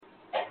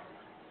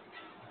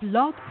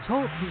Blog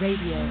Talk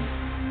Radio.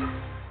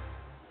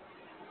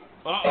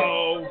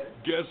 Uh-oh,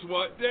 guess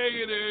what day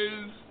it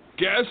is?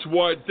 Guess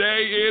what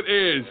day it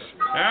is?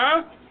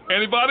 Huh?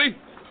 Anybody?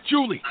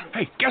 Julie,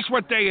 hey, guess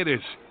what day it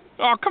is?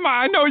 Oh, come on,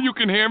 I know you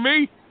can hear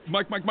me.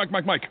 Mike.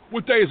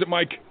 What day is it,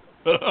 Mike?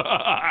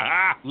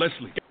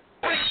 Leslie.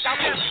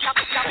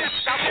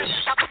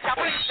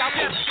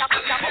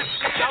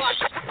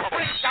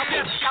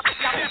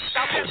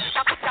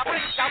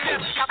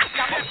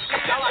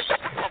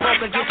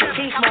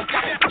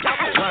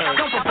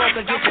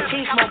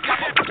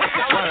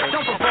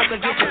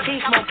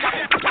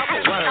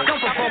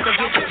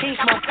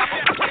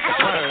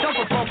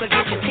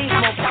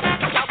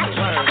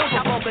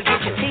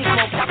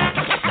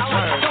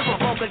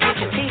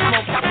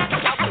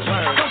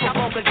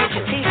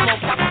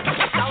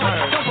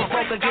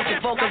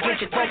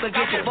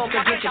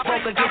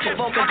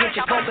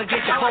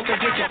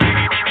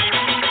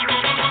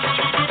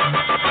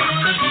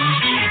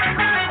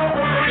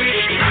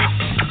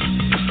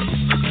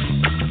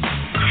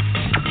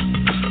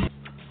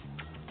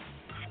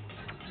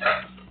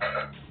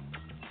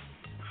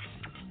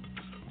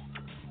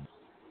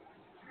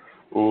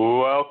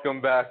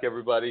 Welcome back,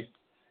 everybody.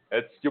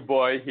 It's your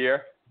boy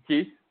here,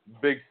 Keith,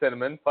 Big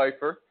Cinnamon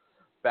Pfeiffer,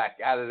 back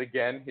at it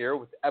again here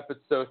with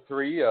episode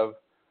 3 of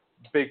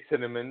Big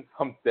Cinnamon's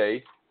Hump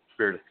Day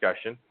Beer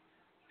Discussion.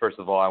 First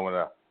of all, I want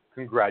to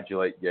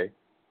congratulate you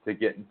to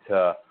getting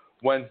to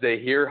Wednesday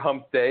here,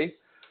 Hump Day.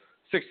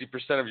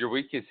 60% of your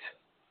week is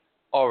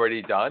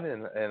already done,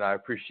 and I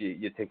appreciate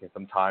you taking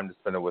some time to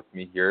spend it with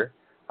me here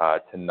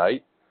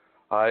tonight.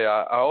 I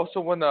also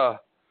want to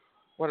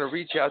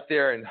reach out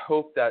there and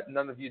hope that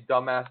none of you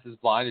dumbasses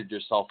blinded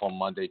yourself on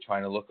Monday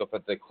trying to look up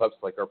at the eclipse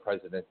like our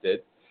president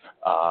did.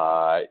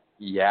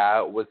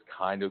 Yeah, it was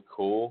kind of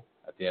cool.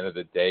 At the end of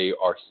the day,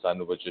 our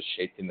sun was just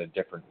shaped in a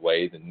different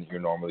way than you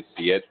normally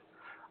see it.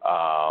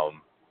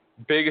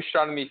 Big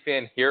astronomy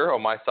fan here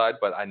on my side,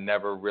 but I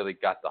never really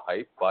got the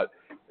hype. But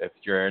if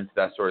you're into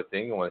that sort of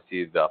thing and want to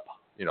see the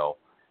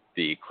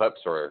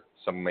eclipse, or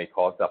some may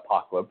call it the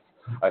apocalypse,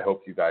 I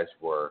hope you guys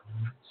were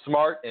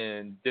smart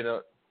and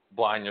didn't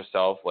blind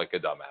yourself like a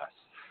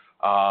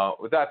dumbass.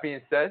 With that being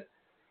said,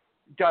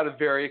 got a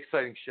very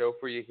exciting show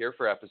for you here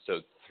for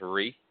episode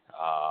 3.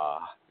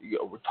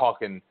 We're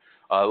talking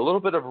a little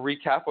bit of a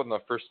recap on the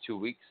first 2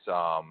 weeks,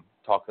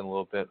 talking a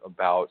little bit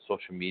about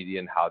social media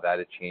and how that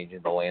is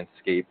changing the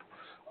landscape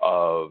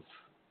of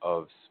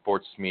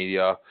sports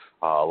media.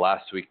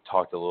 Last week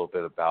talked a little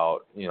bit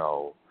about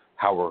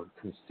how we're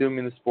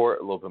consuming the sport,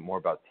 a little bit more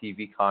about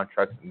TV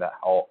contracts and that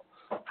how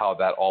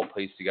that all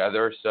plays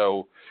together.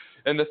 So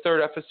in the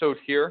third episode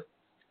here,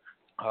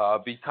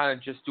 be kind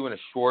of just doing a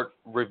short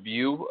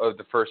review of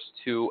the first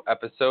 2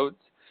 episodes,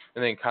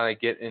 and then kind of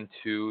get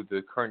into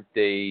the current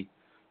day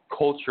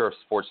culture of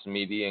sports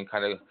media and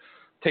kind of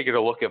taking a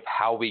look at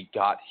how we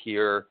got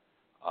here,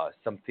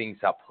 some things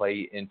that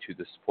play into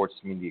the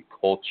sports media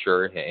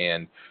culture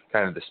and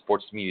kind of the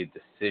sports media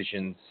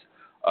decisions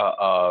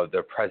of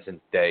the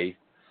present day.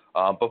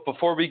 But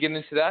before we get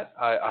into that,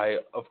 I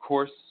of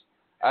course,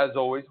 as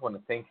always, want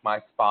to thank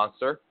my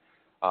sponsor,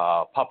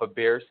 Papa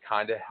Bear's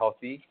Kinda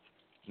Healthy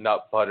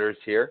Nut Butters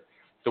here.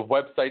 The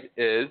website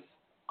is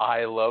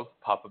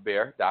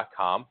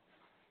ilovepapabear.com.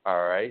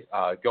 All right.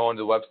 Go on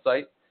the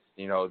website.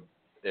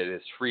 It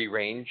is free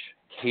range,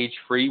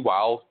 cage-free,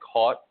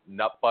 wild-caught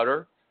nut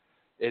butter.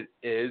 It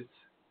is,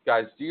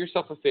 guys, do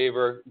yourself a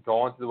favor. Go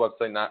onto the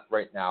website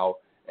right now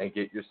and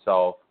get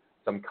yourself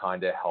some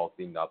Kinda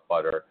Healthy nut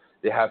butter.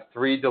 They have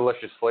 3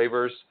 delicious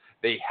flavors.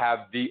 They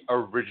have the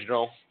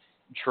original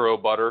churro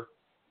butter,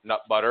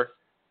 nut butter.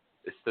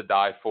 It's to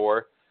die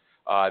for.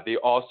 They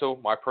also,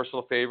 my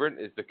personal favorite,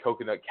 is the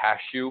coconut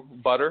cashew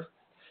butter.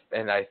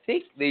 And I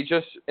think they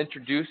just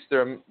introduced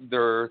their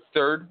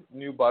 3rd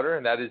new butter,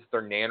 and that is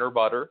their nanner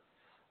butter.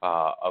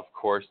 Of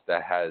course,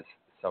 that has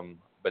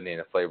some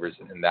banana flavors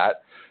in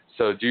that.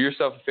 So do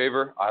yourself a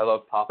favor,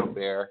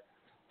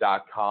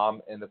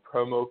 ilovepapabear.com, and the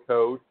promo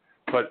code,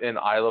 put in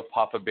I Love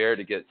Papa Bear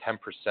to get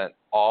 10%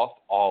 off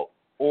all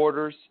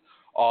orders.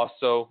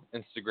 Also,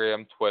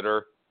 Instagram,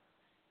 Twitter,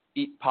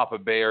 Eat Papa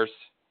Bears.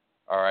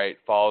 All right,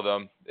 follow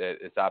them.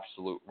 It's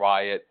absolute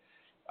riot.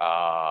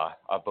 I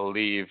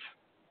believe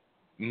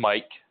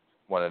Mike,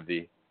 one of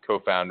the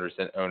co-founders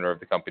and owner of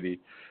the company,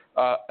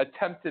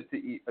 attempted to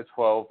eat a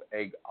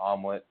 12-egg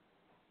omelet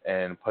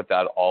and put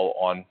that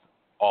all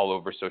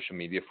over social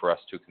media for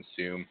us to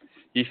consume.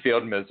 He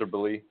failed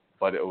miserably,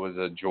 but it was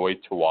a joy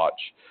to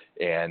watch.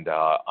 And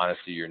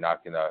honestly, you're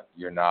not gonna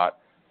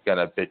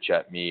bitch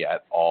at me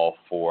at all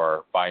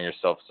for buying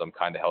yourself some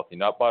Kinda Healthy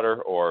nut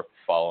butter or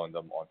following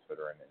them on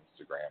Twitter and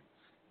Instagram.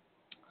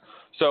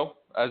 So,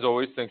 as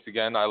always, thanks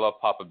again. I love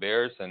Papa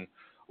Bears, and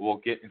we'll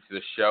get into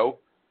the show.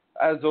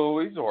 As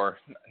always, or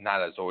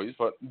not as always,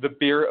 but the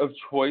beer of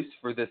choice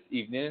for this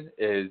evening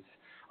is,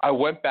 I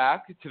went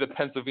back to the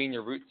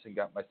Pennsylvania roots and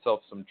got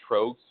myself some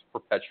Trogs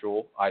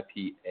Perpetual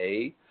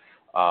IPA.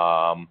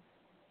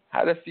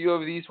 Had a few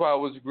of these while I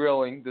was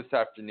grilling this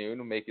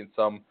afternoon, making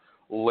some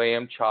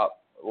lamb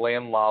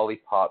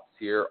lollipops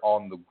here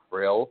on the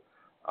grill.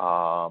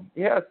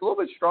 Yeah, it's a little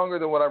bit stronger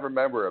than what I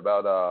remember.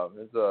 About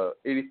it's a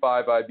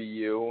 85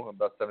 IBU,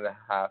 about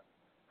 7.5%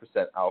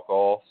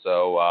 alcohol.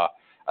 So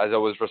as I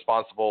was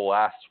responsible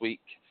last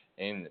week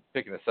in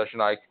picking a session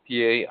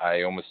IPA,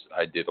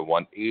 I did a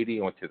 180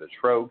 and went to the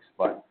Trogs,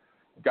 but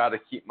got to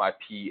keep my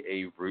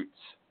PA roots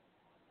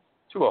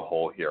to a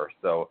whole here.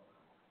 So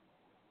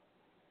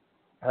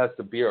that's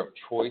the beer of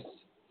choice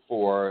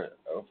for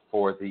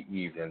the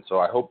evening. So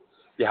I hope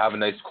you have a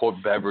nice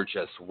cold beverage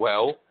as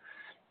well.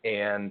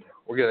 And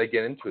we're going to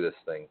get into this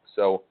thing.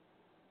 So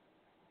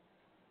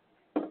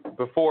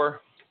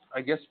before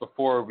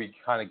we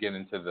kind of get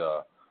into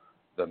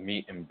the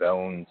meat and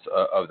bones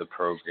of the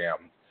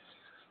program,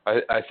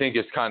 I think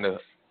it's going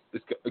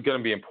to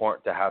be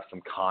important to have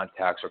some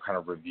context or kind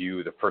of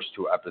review the first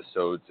two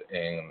episodes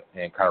and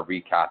kind of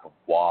recap of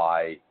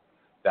why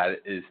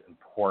that is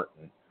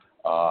important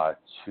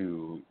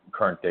to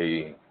current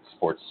day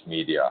sports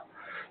media.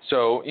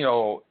 So,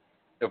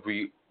 if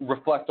we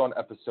reflect on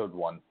episode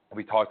 1,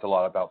 we talked a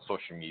lot about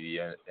social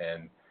media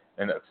and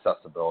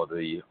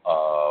accessibility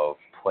of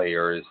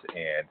players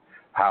and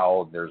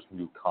how there's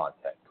new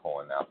content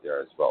going out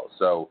there as well.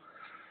 So,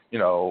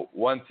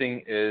 one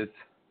thing is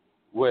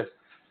with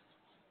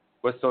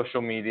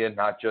social media,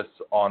 not just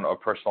on a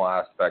personal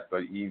aspect,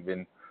 but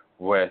even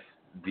with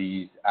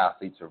these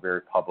athletes or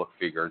very public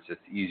figures,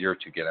 it's easier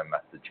to get a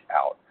message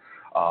out.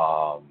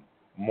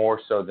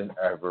 More so than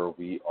ever,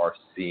 we are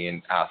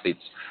seeing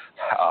athletes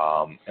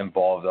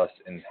involve us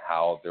in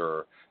how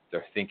they're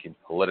thinking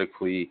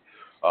politically,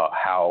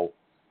 how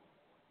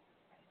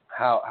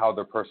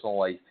their personal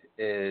life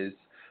is,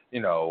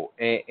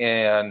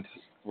 and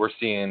we're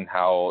seeing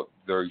how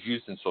they're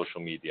using social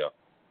media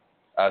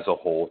as a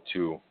whole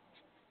to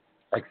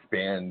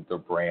expand their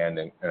brand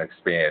and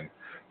expand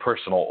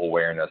personal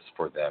awareness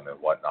for them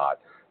and whatnot.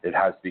 It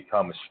has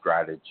become a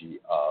strategy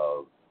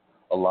of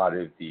a lot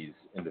of these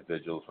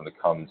individuals when it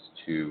comes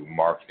to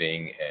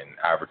marketing and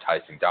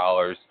advertising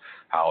dollars,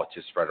 how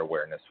to spread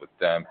awareness with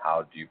them,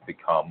 how do you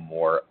become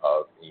more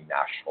of a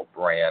national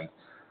brand.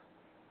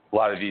 A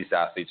lot of these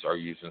athletes are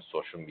using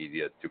social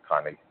media to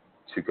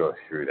go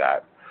through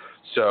that.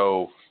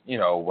 So,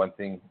 one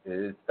thing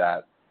is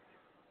that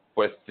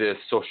with this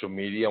social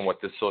media and with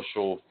this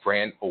social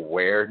brand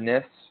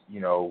awareness,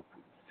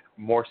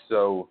 more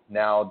so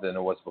now than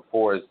it was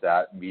before, is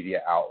that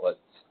media outlets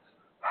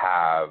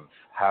have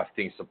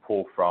things to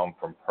pull from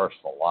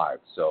personal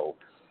lives. So,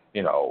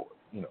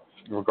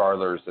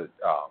 regardless of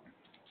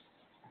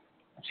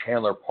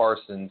Chandler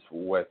Parsons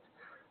with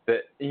the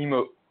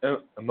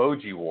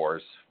emoji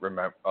wars,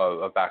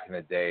 remember back in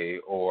the day,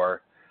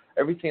 or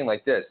everything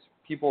like this.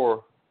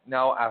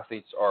 Now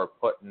athletes are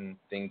putting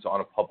things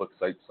on public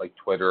sites like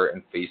Twitter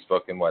and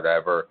Facebook and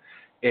whatever,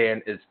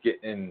 and it's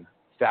getting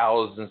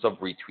thousands of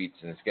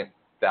retweets and it's getting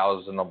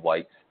thousands of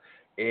likes.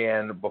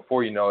 And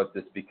before you know it,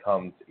 this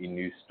becomes a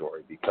news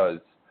story because,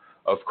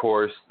 of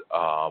course,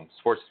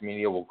 sports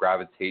media will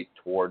gravitate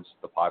towards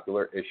the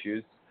popular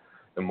issues.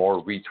 The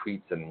more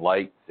retweets and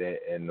likes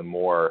and the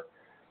more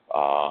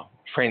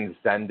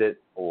transcendent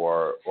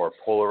or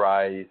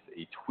polarized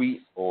a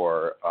tweet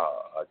or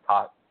a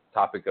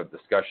topic of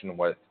discussion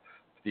with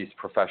these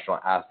professional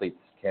athletes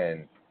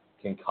can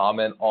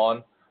comment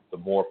on, the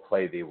more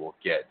play they will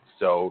get.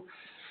 So,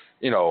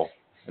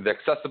 the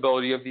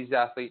accessibility of these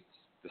athletes,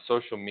 the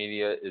social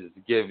media is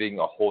giving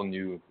a whole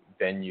new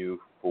venue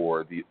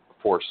for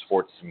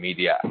sports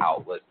media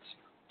outlets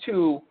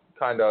to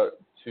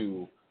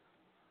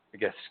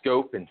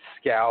scope and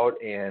scout,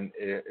 and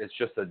it's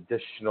just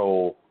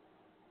additional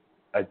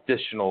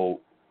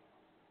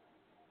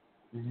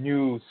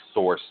news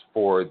source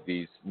for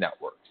these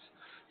networks.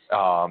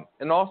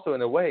 And also,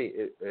 in a way,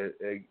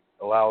 it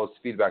allows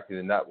feedback to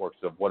the networks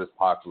of what is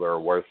popular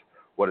or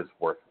what is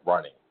worth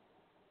running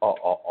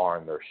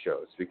on their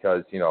shows.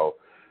 Because,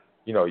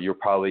 you'll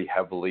probably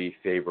heavily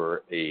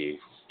favor a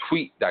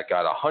tweet that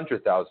got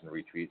 100,000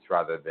 retweets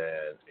rather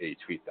than a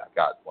tweet that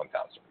got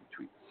 1,000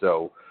 retweets.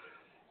 So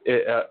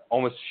it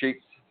almost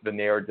shapes the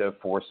narrative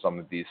for some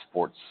of these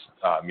sports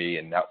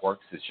media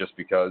networks. It's just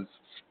because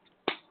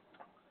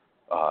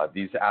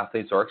these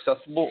athletes are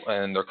accessible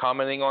and they're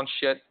commenting on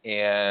shit,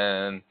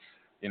 and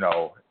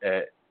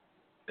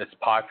it's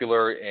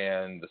popular,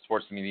 and the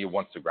sports media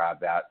wants to grab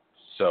that.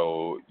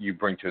 So you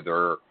bring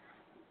to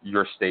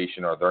your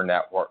station or their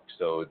network,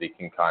 so they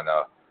can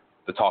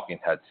the talking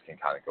heads can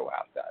go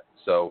at that.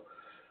 So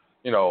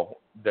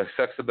the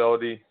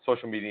accessibility,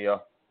 social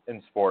media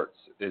in sports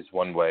is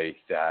one way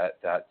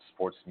that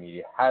sports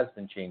media has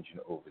been changing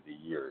over the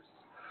years.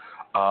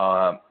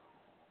 On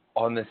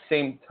the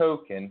same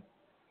token,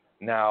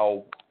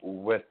 now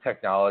with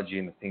technology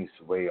and the things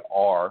the way they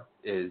are,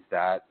 is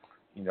that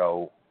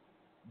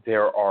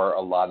there are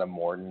a lot of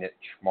more niche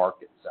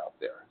markets out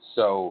there.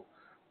 So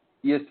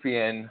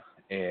ESPN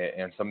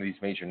and some of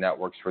these major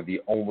networks were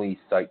the only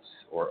sites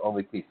or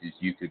only places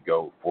you could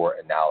go for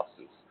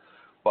analysis.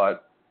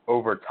 But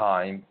over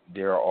time,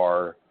 there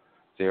are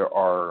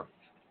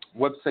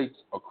websites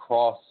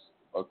across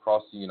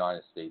the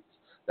United States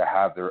that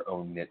have their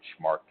own niche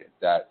market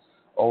that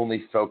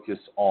only focus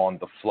on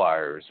the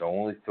Flyers, or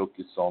only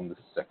focus on the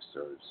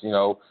Sixers,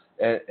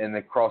 and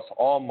across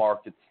all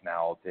markets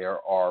now, there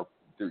are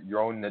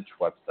your own niche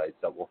websites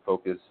that will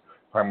focus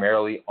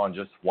primarily on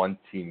just one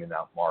team in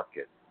that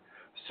market.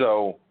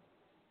 So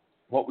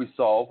what we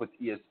saw with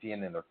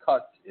ESPN and their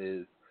cuts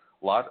is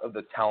a lot of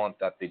the talent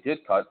that they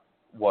did cut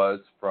was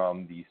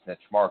from these niche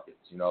markets,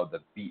 the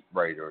beat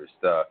writers,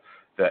 the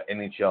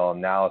NHL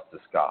analysis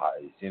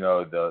guys,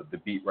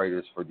 the beat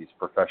writers for these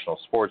professional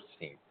sports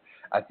teams.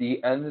 At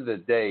the end of the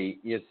day,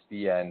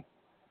 ESPN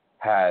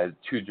had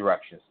two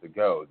directions to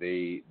go.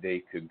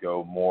 They could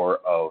go more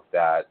of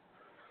that,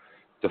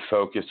 to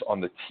focus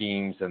on the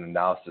teams and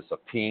analysis of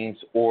teams,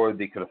 or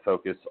they could have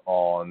focused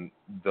on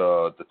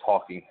the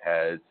talking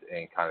heads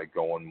and kind of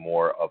going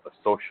more of a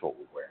social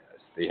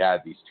awareness. They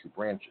had these two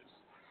branches.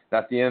 And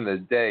at the end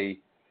of the day,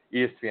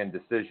 ESPN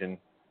decision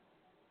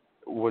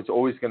was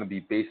always going to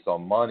be based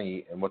on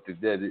money, and what they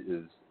did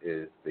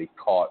is they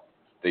cut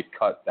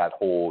that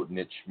whole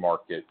niche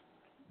market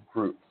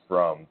group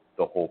from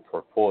the whole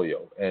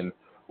portfolio. And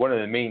one of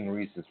the main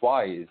reasons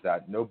why is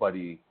that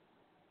nobody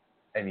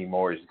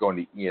anymore is going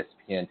to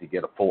ESPN to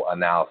get a full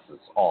analysis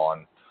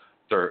on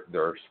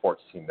their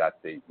sports team that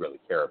they really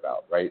care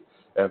about, right?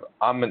 If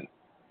I'm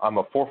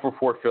a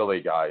 4-for-4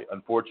 Philly guy.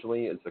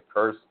 Unfortunately, it's a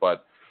curse,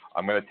 but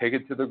I'm going to take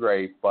it to the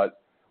grave.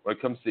 But when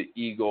it comes to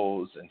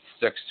Eagles and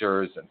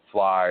Sixers and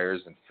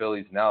Flyers and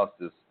Phillies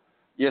analysis,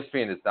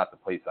 ESPN is not the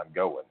place I'm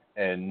going,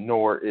 and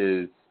nor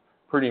is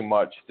pretty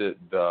much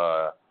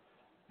the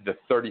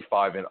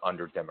 35 and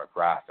under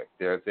demographic.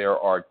 There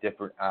are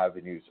different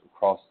avenues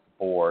across the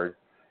board,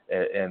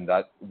 and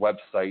that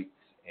websites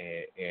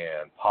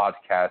and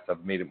podcasts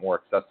have made it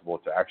more accessible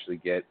to actually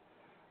get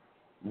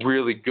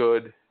really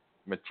good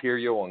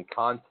material and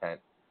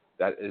content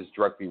that is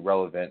directly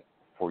relevant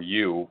for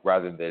you,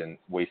 rather than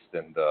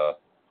wasting the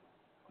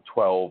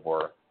 12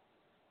 or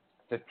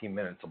 15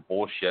 minutes of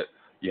bullshit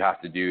you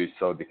have to do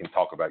so they can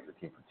talk about your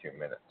team for 2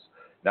 minutes.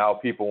 Now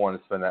people want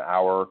to spend an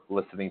hour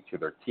listening to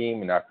their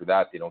team, and after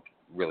that they don't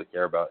really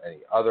care about any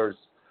others.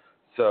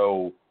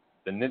 So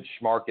the niche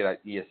market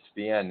at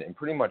ESPN and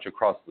pretty much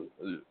across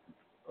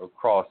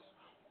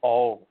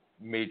all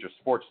major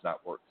sports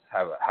networks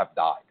have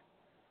died.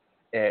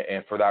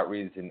 And for that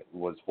reason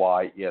was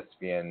why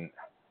ESPN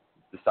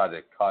decided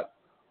to cut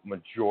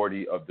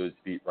majority of those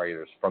beat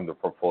writers from the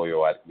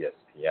portfolio at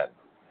ESPN.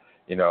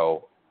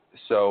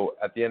 So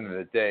at the end of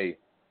the day,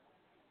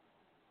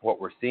 what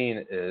we're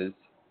seeing is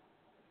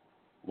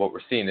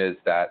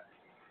that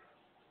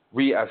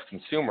we as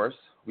consumers,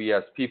 we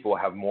as people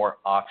have more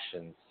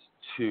options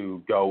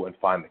to go and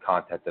find the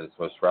content that is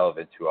most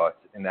relevant to us.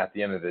 And at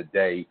the end of the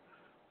day,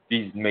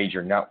 these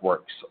major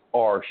networks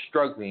are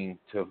struggling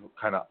to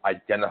kind of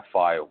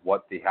identify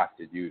what they have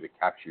to do to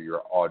capture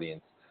your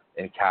audience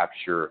and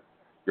capture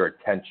your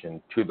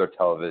attention to their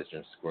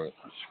television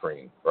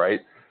screen, right?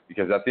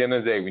 Because at the end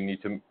of the day, we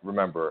need to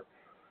remember,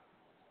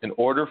 in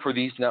order for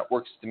these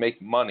networks to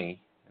make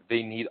money,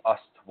 they need us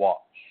to watch.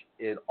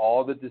 And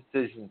all the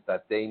decisions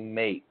that they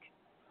make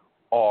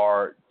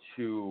are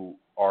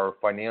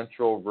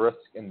financial risk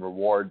and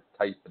reward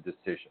type of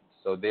decisions.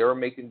 So they are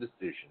making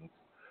decisions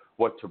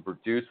what to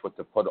produce, what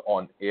to put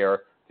on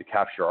air to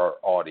capture our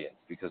audience.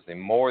 Because the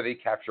more they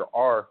capture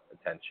our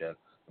attention,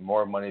 the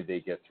more money they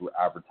get through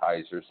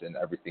advertisers and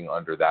everything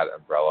under that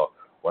umbrella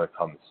when it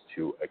comes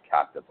to a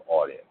captive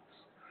audience.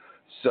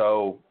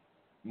 So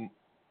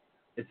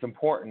it's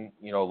important,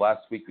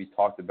 last week we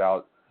talked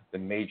about the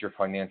major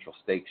financial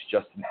stakes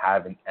just in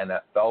having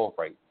NFL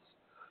rights.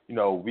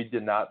 We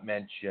did not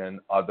mention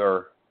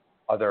other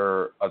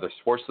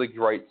sports league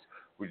rights.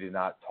 We did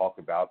not talk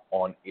about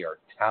on-air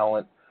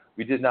talent.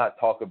 We did not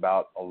talk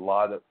about a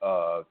lot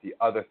of the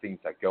other things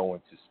that go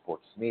into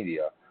sports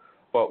media.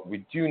 But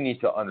we do need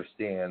to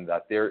understand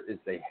that there is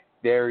a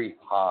very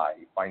high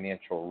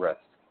financial risk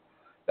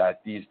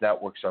that these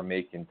networks are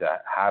making to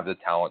have the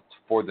talent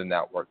for the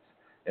networks.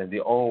 And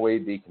the only way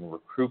they can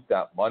recoup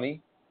that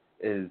money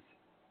is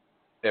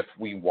if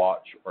we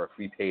watch, or if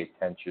we pay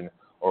attention,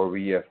 or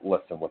we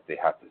listen what they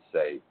have to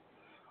say.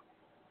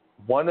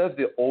 One of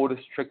the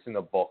oldest tricks in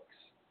the books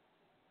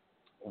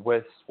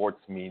with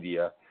sports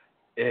media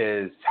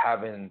is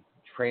having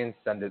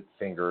transcendent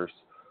fingers,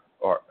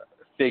 or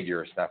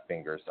figures, not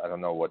fingers. I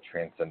don't know what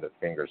transcendent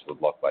fingers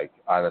would look like.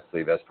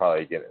 Honestly, that's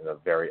probably getting a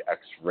very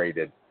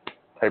X-rated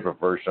type of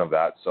version of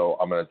that. So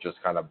I'm going to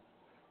just kind of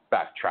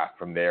backtrack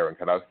from there and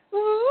kind of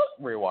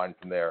rewind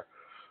from there.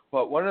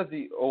 But one of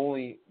the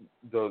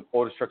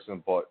oldest tricks in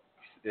the book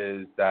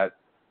is that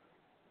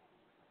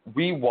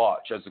we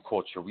watch as a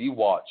culture. We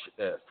watch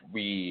if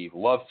we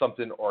love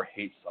something or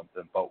hate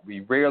something, but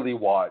we rarely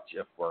watch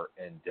if we're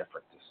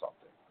indifferent to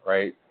something,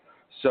 right?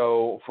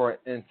 So, for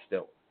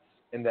instance,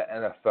 in the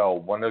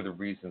NFL, one of the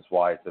reasons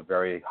why it's a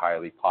very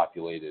highly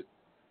populated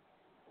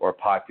or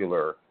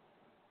popular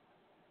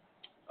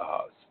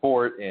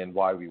sport and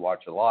why we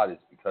watch a lot is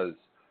because,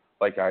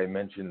 like I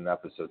mentioned in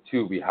episode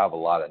 2, we have a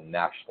lot of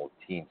national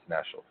teams,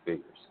 national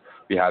figures.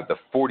 We have the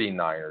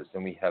 49ers,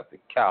 and we have the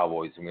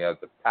Cowboys, and we have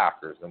the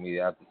Packers, and we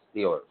have the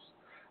Steelers.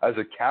 as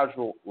a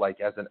casual, like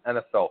as an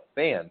NFL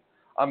fan,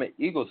 I'm an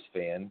Eagles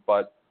fan,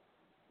 but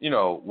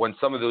when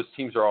some of those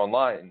teams are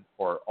online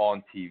or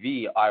on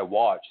TV, I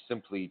watch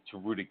simply to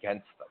root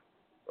against them,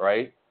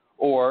 right?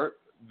 Or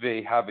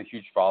they have a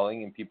huge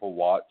following and people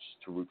watch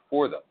to root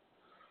for them.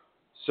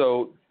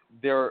 So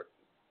the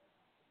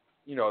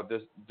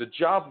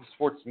job of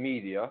sports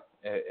media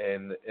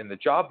and the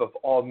job of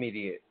all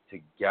media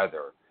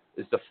together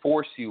is to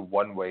force you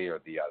one way or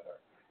the other.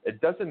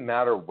 It doesn't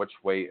matter which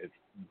way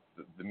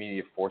the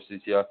media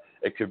forces you.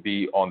 It could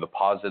be on the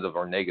positive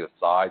or negative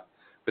side.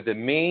 But the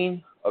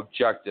main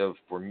objective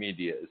for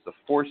media is to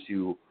force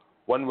you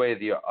one way or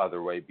the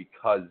other way,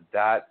 because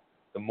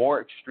the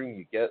more extreme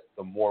you get,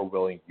 the more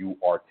willing you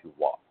are to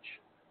watch.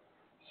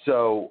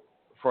 So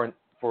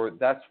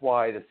that's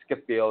why the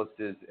Skip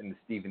Baylesses and the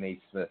Stephen A.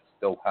 Smiths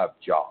still have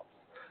jobs.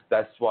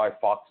 That's why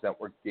Fox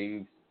Network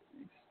gave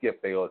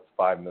Skip Bayless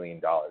 $5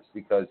 million,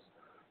 because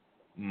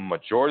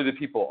majority of the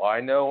people I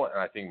know, and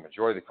I think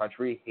majority of the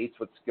country, hates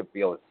what Skip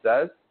Bayless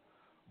says.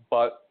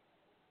 But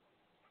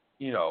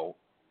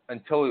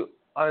until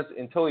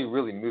he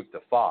really moved to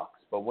Fox,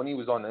 but when he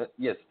was on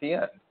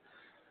ESPN,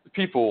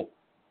 people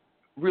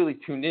really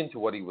tuned into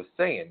what he was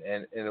saying,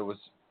 and it was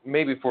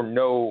maybe for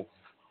no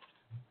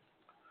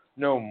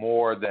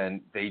more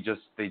than they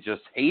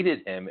just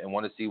hated him and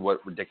want to see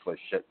what ridiculous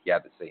shit he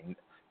had to say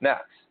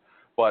next.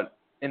 But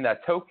in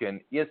that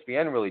token,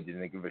 ESPN really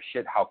didn't give a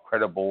shit how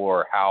credible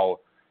or how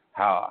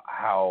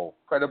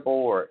credible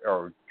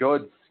or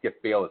good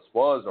Skip Bayless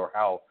was, or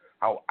how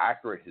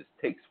accurate his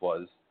takes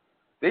was.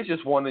 They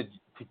just wanted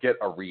to get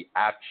a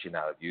reaction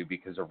out of you,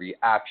 because a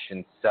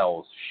reaction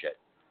sells shit.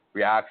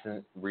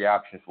 Reactions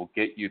will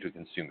get you to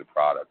consume the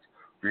product.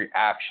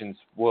 Reactions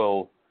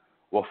will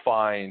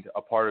find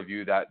a part of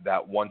you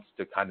that wants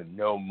to kind of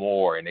know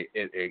more, and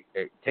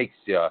it takes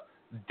you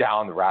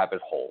down the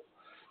rabbit hole.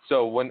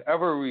 So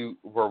whenever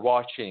we're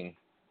watching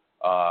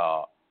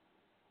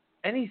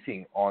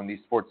anything on these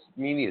sports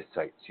media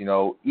sites,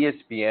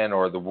 ESPN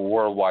or the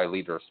worldwide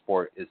leader of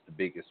sport is the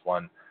biggest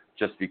one,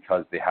 just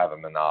because they have a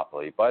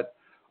monopoly. But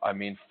I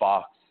mean,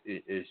 Fox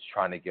is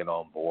trying to get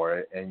on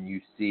board, and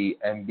you see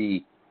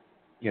NBC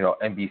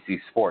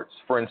Sports,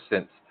 for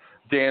instance.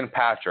 Dan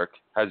Patrick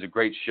has a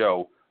great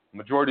show.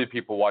 Majority of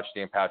people watch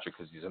Dan Patrick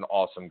because he's an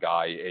awesome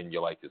guy and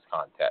you like his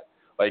content.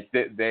 Like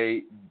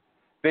they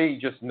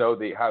just know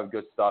they have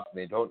good stuff,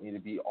 and they don't need to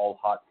be all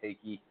hot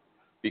takey,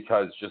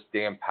 because just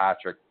Dan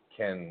Patrick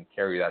can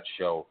carry that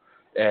show,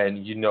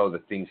 and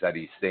the things that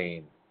he's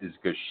saying is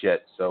good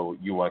shit, so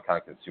you want to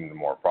kind of consume the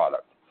more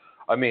product.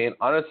 I mean,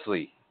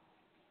 honestly,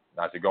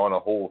 not to go on a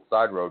whole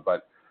side road,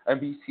 but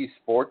NBC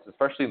Sports,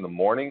 especially in the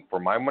morning, for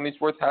my money's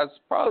worth, has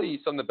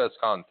probably some of the best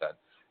content.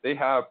 They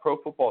have Pro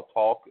Football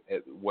Talk,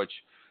 which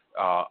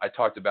I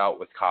talked about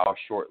with Kyle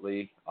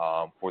shortly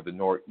for the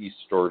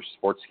Northeaster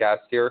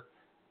Sportscast here.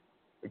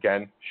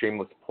 Again,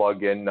 shameless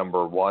plug-in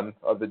number one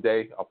of the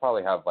day. I'll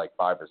probably have like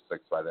 5 or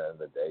 6 by the end of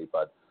the day,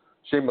 but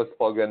shameless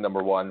plug-in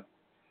number one.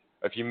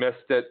 If you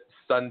missed it,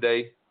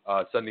 Sunday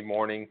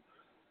morning,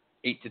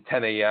 8 to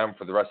 10 a.m.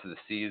 for the rest of the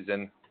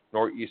season,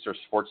 Northeaster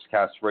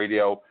Sportscast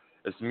Radio.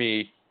 It's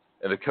me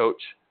and the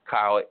coach,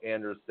 Kyle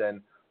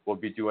Anderson. We'll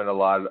be doing a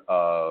lot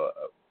of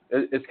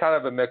it's kind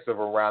of a mix of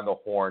Around the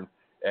Horn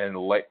and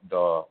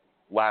the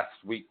last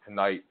week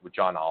tonight with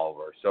John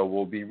Oliver. So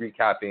we'll be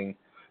recapping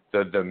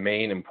the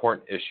main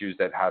important issues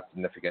that have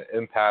significant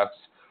impacts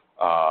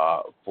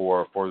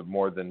for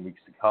more than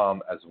weeks to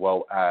come, as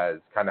well as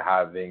kind of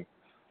having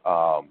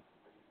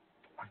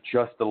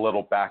just a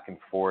little back and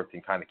forth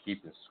and kind of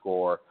keeping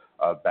score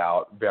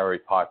about very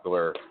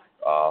popular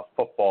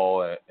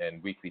football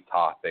and weekly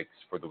topics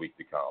for the week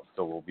to come.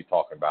 So we'll be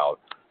talking about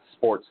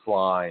sports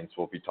lines.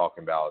 We'll be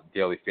talking about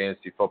daily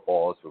fantasy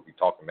footballs. We'll be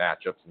talking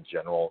matchups in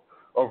general.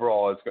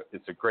 Overall,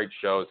 it's a great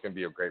show. It's going to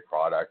be a great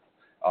product.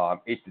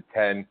 8 to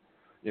 10.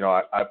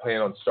 I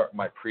plan on starting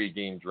my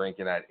pregame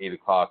drinking at 8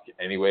 o'clock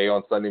anyway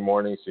on Sunday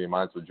morning, so you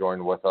might as well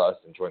join with us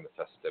and join the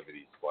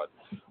festivities. But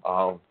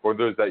for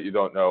those that you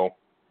don't know,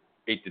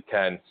 8 to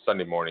 10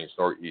 Sunday mornings,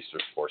 Northeaster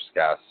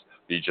Sportscast.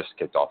 We just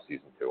kicked off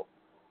season 2.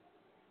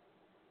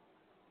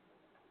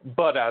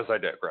 But as I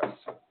digress,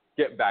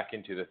 get back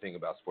into the thing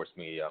about sports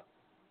media.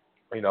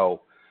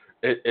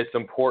 It's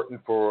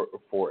important for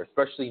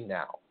especially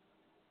now,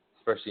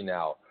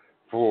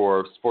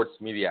 for sports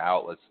media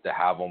outlets to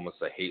have almost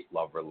a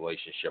hate-love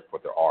relationship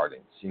with their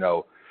audience.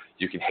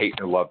 You can hate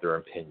or love their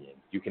opinion.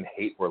 You can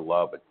hate or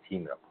love a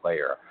team and a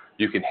player.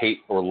 You can hate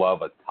or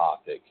love a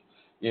topic.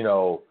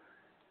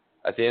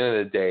 At the end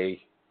of the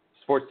day,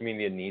 sports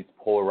media needs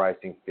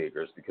polarizing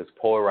figures, because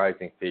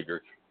polarizing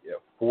figures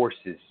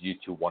forces you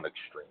to one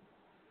extreme.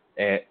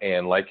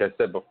 And like I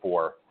said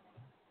before,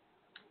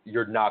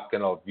 you're not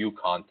going to view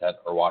content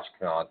or watch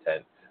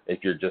content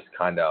if you're just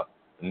kind of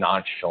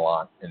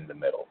nonchalant in the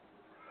middle.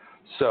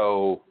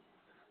 So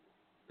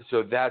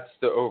that's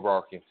the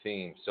overarching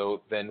theme.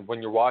 So then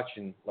when you're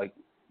watching like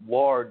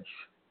large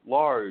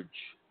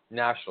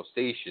national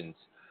stations,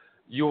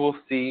 you will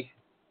see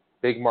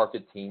big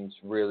market teams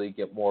really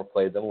get more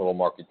play than little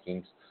market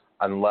teams.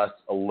 unless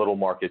a little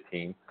market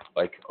team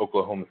like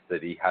Oklahoma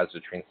City has a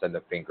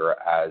transcendent finger,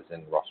 as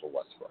in Russell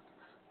Westbrook,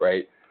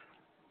 right?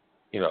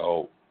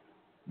 The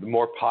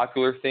more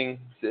popular things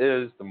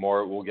is, the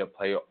more it will get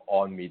play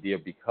on media,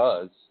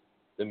 because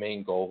the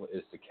main goal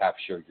is to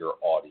capture your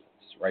audience,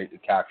 right? To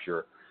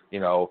capture,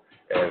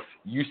 if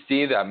you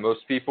see that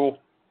most people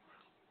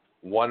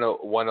want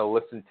to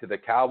listen to the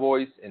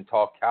Cowboys and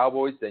talk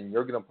Cowboys, then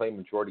you're going to play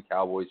majority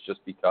Cowboys, just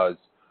because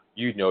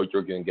you're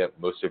going to get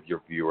most of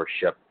your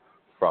viewership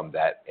from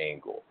that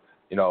angle.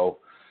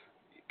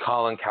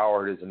 Colin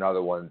Cowherd is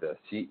another one of this.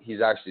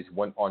 He's actually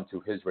went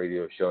onto his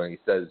radio show and he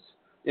says,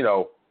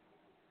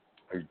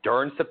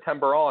 during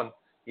September on,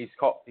 he's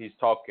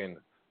talking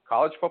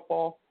college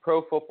football,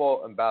 pro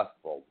football, and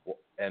basketball.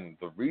 And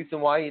the reason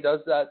why he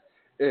does that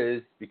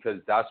is because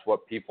that's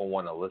what people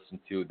want to listen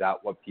to. That's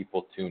what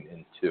people tune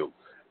into.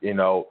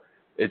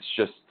 It's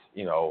just,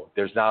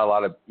 there's not a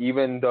lot of,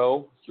 even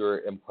though you're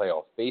in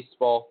playoff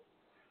baseball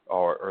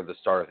or the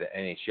start of the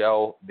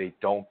NHL, they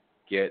don't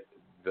get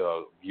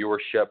the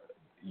viewership.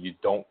 You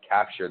don't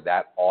capture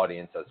that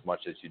audience as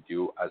much as you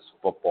do as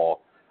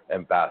football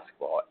and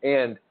basketball.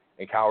 And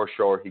in Cowher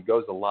Show, he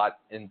goes a lot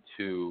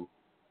into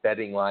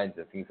betting lines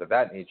and things of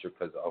that nature,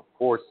 because, of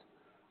course,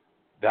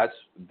 that's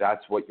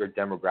what your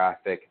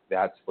demographic,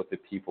 that's what the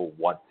people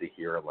want to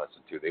hear and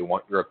listen to. They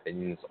want your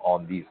opinions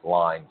on these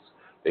lines.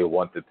 They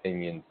want the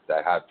opinions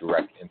that have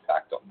direct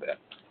impact on them.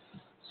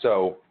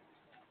 So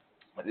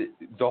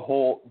the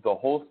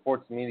whole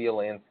sports media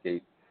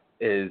landscape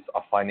is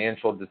a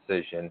financial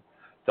decision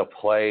to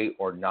play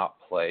or not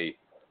play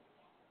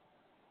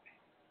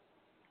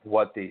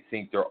what they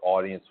think their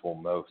audience will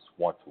most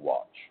want to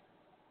watch.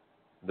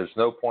 There's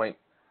no point.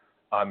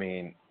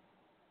 ESPN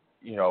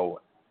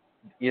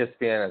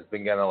has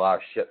been getting a lot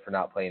of shit for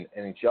not playing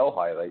NHL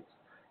highlights,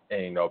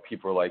 and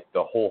people are like,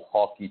 the whole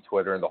hockey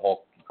Twitter and the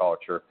hockey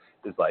culture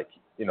is like,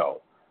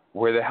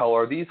 where the hell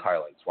are these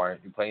highlights? Why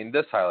aren't you playing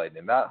this highlight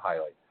and that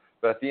highlight?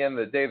 But at the end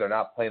of the day, they're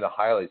not playing the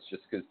highlights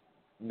just because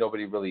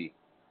nobody really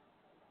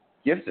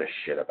gives a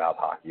shit about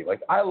hockey.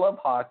 Like, I love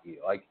hockey.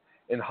 Like,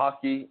 in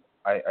hockey,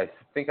 I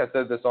think I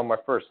said this on my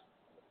first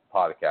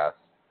podcast,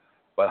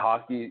 but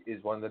hockey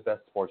is one of the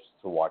best sports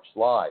to watch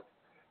live.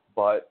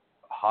 But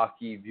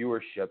hockey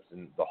viewerships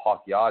and the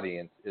hockey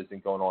audience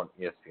isn't going on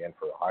ESPN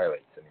for the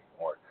highlights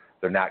anymore.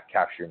 They're not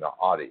capturing the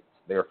audience.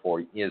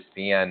 Therefore,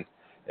 ESPN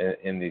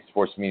and these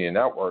sports media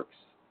networks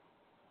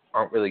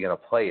aren't really going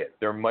to play it.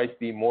 There might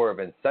be more of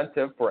an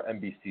incentive for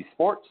NBC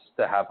Sports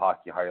to have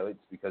hockey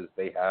highlights because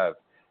they have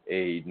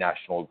a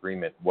national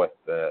agreement with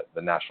the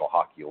National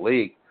Hockey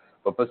League.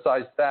 But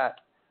besides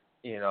that,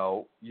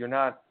 you're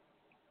not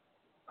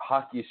 –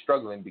 hockey is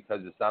struggling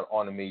because it's not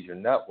on a major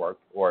network,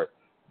 or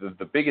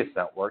the biggest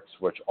networks,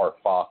 which are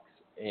Fox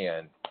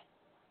and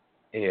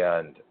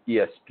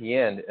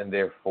ESPN, and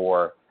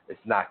therefore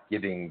it's not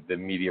getting the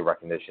media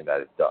recognition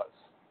that it does.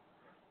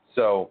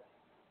 So,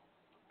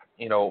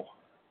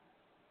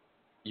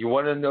 you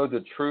want to know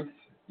the truth,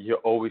 you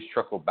always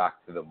trickle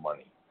back to the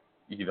money.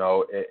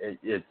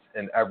 It's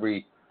in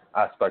every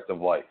aspect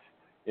of life.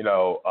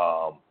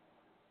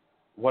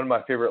 One of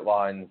my favorite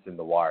lines in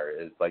The Wire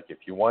is like, if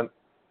you want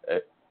a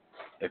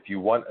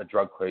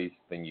drug case,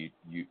 then you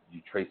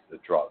trace the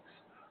drugs.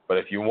 But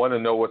if you want to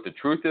know what the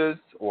truth is,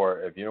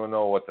 or if you don't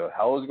know what the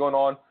hell is going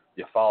on,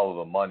 you follow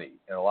the money.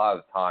 And a lot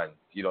of the times,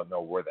 you don't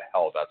know where the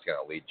hell that's going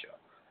to lead you.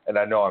 And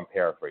I know I'm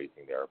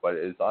paraphrasing there, but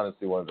it's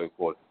honestly one of the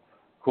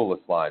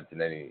coolest lines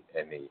in any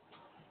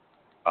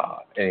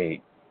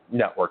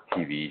network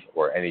TV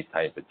or any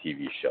type of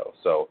TV show.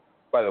 So,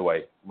 by the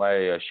way,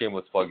 my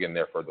shameless plug in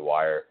there for The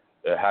Wire.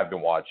 I have been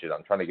watching it.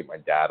 I'm trying to get my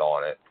dad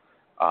on it.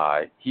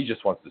 He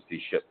just wants to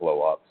see shit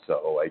blow up.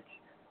 So,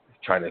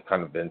 trying to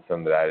convince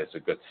him that it's a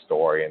good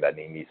story and that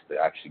he needs to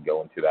actually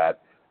go into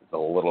that. It's a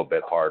little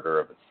bit harder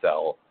of a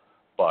sell.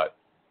 But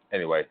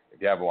anyway,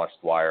 if you haven't watched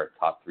The Wire,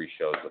 top 3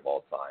 shows of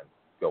all time,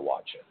 go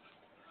watch it.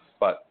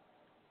 But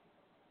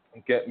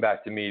getting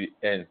back to me,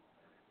 and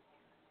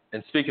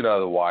speaking of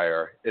The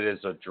Wire, it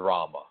is a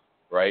drama,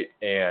 right?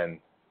 And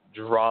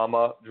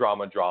drama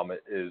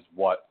is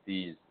what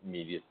these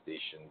media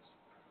stations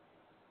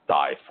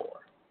die for,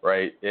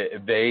 right?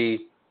 They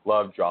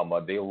love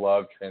drama. They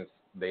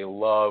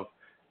love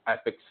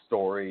epic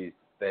stories.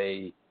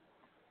 They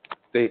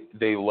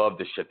love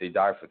the shit. They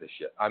die for the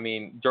shit. I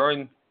mean,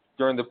 during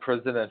the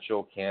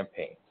presidential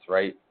campaigns,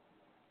 right?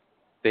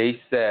 They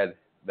said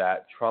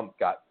that Trump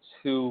got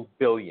 $2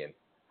 billion.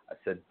 I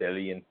said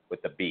billion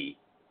with a B.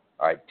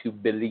 All right,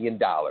 $2 billion.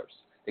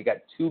 They got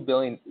 $2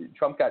 billion.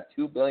 Trump got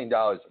 $2 billion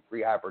of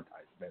free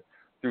advertisement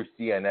through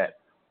CNN.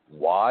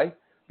 Why?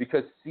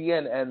 Because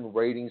CNN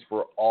ratings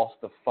were off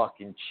the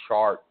fucking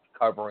chart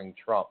covering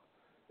Trump.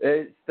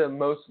 It's the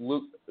most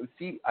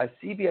a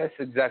CBS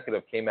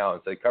executive came out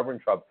and said covering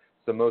Trump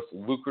is the most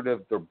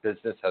lucrative their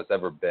business has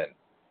ever been.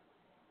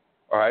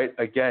 All right,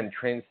 again,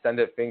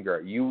 transcendent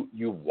finger. You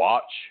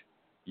watch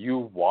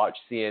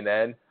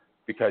CNN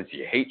because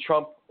you hate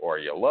Trump or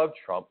you love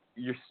Trump.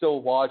 You're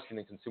still watching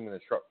and consuming the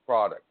Trump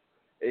product.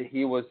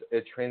 He was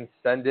a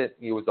transcendent.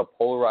 He was a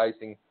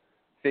polarizing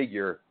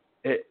figure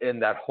in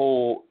that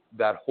whole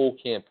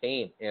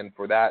campaign. And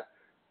for that,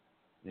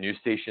 news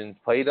stations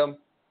played him.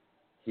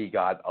 He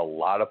got a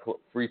lot of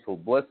free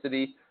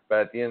publicity, but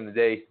at the end of the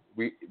day,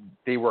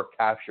 they were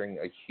capturing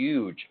a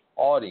huge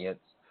audience,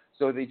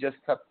 so they just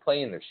kept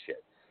playing this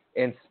shit.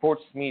 And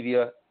sports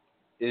media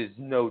is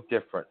no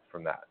different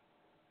from that,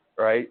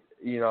 right?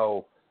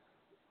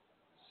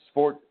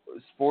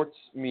 Sports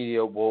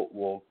media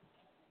will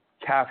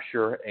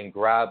capture and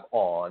grab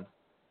on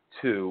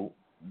to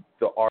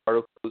the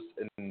articles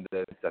and the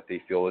events that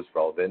they feel is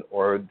relevant,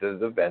 or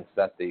the events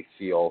that they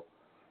feel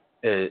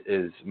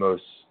is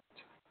most,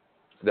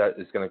 that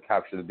is going to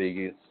capture the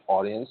biggest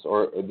audience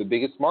or the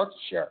biggest market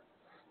share.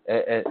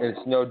 And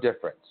it's no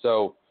different.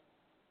 So,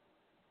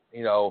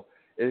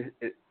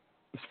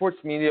 sports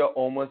media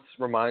almost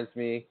reminds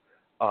me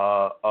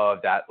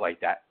of that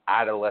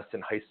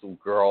adolescent high school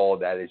girl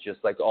that is just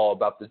like all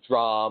about the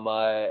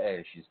drama,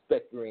 and she's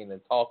bickering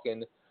and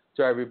talking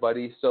to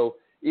everybody. So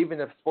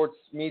even if sports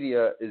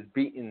media is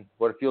beating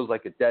what it feels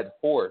like a dead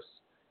horse,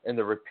 and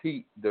the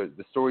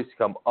stories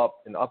come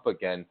up and up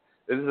again,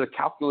 it is a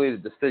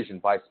calculated decision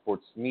by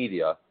sports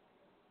media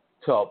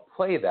to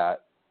play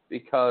that,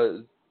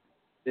 because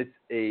it's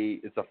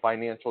a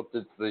financial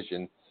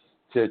decision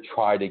to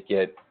try to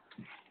get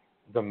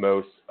the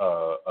most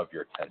of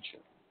your attention.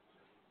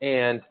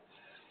 And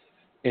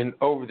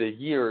over the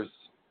years,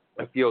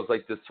 it feels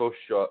like the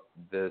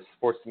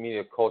sports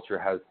media culture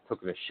has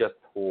taken a shift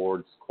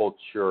towards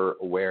culture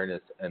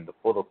awareness and the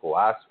political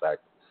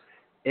aspect.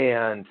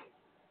 And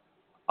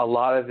a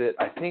lot of it,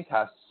 I think,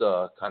 has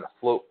to kind of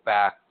float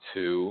back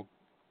to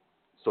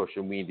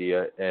social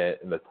media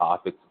and the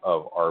topics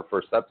of our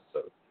first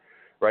episode,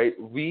 right?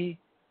 We,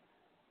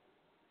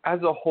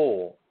 as a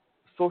whole,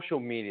 social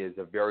media is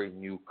a very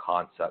new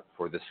concept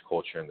for this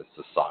culture and this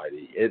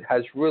society. It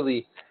has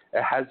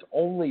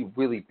only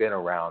really been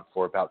around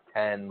for about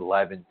 10,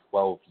 11,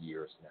 12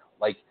 years now.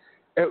 Like,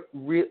 it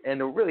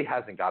really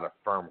hasn't got a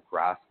firm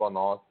grasp on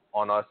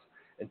us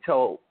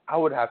until, I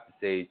would have to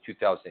say,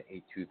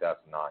 2008,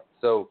 2009.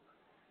 So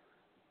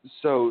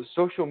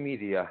social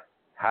media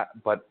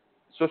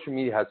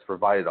has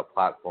provided a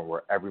platform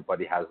where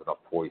everybody has a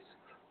voice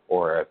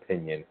or an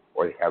opinion,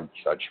 or they have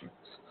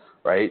judgments,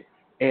 right?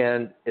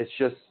 And it's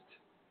just,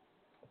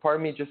 part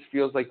of me just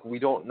feels like we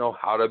don't know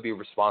how to be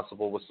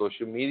responsible with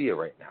social media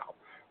right now,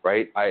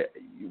 right?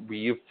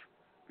 We've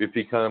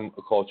become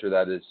a culture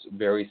that is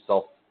very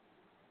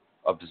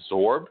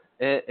self-absorbed,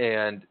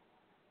 and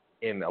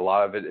a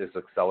lot of it is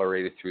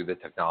accelerated through the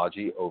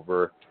technology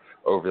over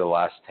the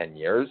last 10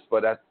 years.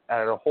 But at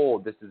a whole,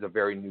 this is a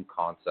very new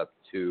concept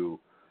to,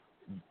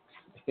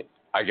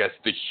 I guess,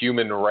 the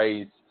human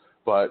race.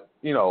 But,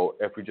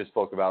 if we just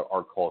spoke about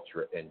our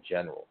culture in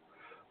general.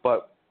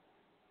 But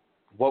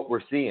what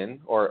we're seeing,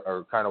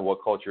 or kind of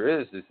what culture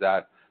is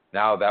that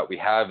now that we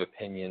have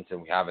opinions and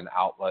we have an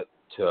outlet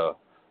to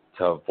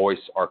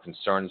voice our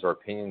concerns or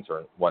opinions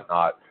or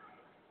whatnot,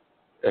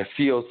 it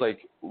feels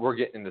like we're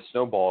getting the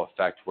snowball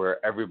effect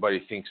where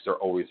everybody thinks they're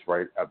always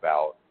right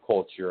about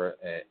culture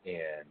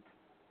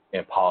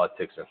and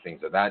politics and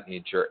things of that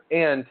nature.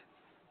 And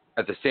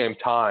at the same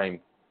time,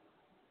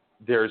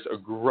 there's a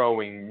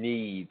growing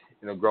need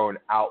and a growing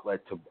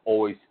outlet to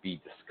always be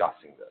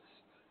discussing this.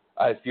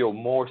 I feel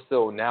more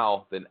so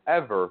now than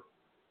ever,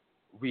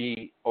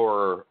 we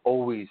are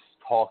always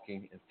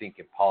talking and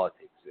thinking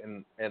politics.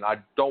 And I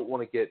don't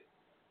want to get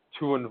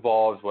too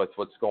involved with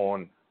what's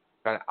going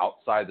kind of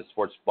outside the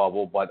sports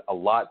bubble, but a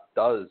lot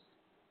of,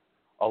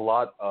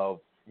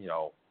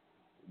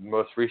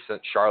 most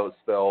recent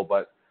Charlottesville,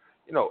 but,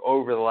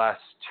 over the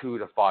last 2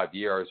 to 5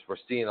 years, we're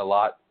seeing a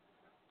lot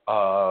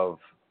of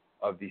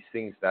these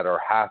things that are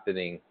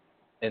happening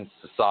in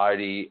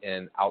society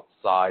and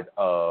outside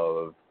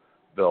of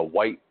the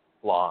white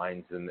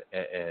lines and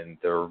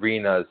the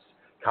arenas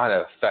kind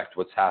of affect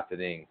what's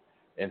happening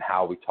and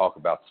how we talk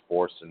about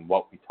sports and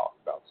what we talk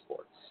about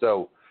sports.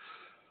 So,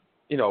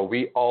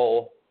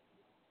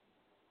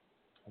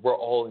 we're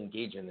all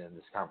engaging in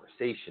this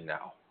conversation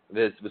now.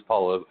 This was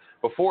probably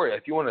before.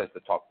 If you wanted to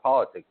talk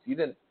politics, you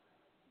didn't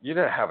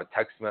have a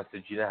text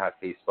message, you didn't have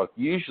Facebook.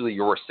 Usually,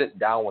 you were sitting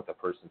down with a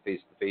person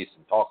face to face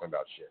and talking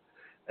about shit.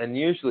 And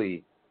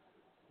usually,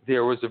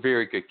 there was a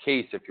very good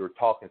case if you were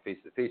talking face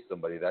to face to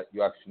somebody that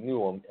you actually knew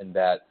them, and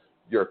that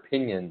your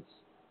opinions,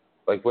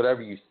 like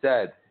whatever you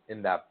said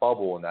in that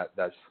bubble and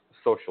that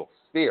social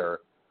sphere,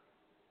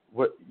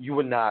 you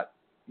would not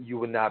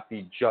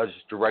be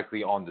judged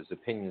directly on those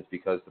opinions,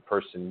 because the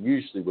person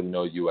usually would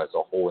know you as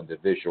a whole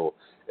individual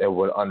and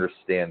would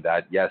understand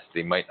that, yes,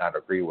 they might not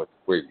agree with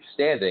where you're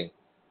standing,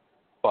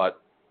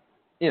 but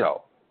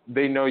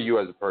they know you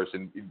as a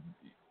person.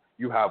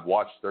 You have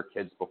watched their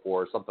kids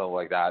before or something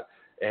like that,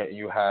 and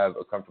you have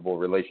a comfortable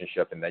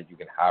relationship, and that you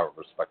can have a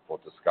respectful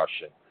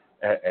discussion,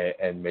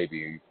 and maybe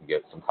you can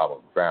get some common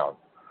ground.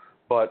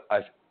 But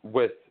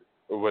with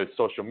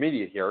social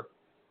media here,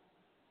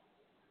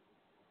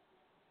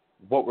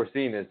 what we're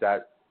seeing is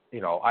that,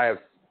 I have,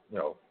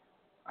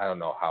 I don't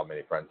know how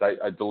many friends.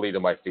 I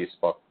deleted my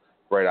Facebook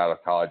right out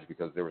of college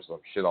because there was some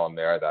shit on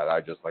there that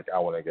I just I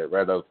want to get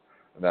rid of,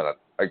 and then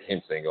I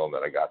came single, and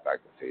then I got back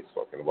to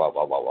Facebook and blah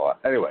blah blah blah.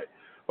 Anyway,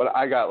 but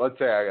let's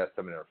say I got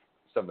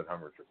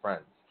 700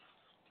 friends.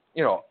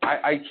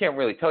 I can't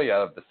really tell you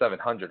out of the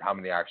 700 how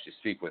many I actually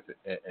speak with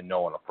and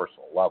know on a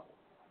personal level,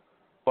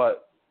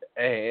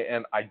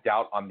 and I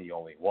doubt I'm the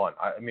only one.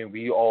 I mean,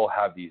 we all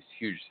have these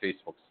huge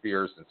Facebook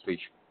spheres and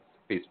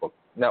Facebook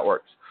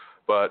networks,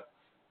 but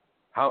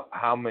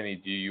how many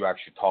do you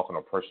actually talk on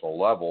a personal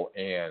level?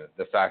 And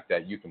the fact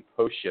that you can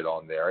post shit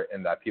on there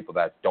and that people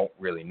that don't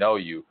really know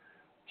you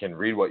can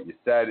read what you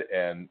said,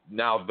 and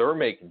now they're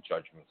making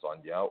judgments on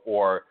you,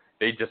 or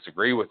they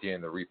disagree with you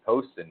and they're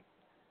reposting.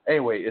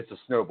 Anyway, it's a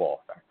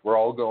snowball effect. We're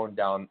all going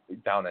down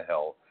a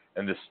hill,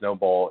 and this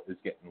snowball is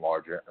getting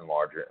larger and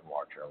larger and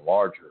larger and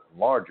larger and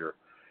larger.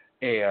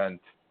 And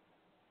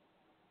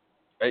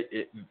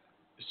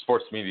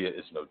sports media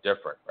is no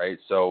different, right?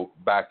 So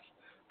back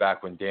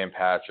when Dan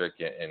Patrick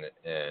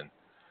and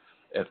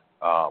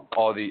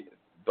all the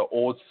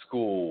old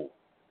school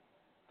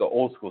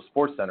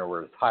Sports Center,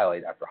 where it's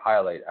highlight after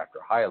highlight after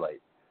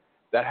highlight,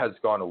 that has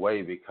gone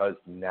away because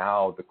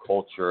now the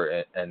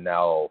culture and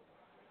now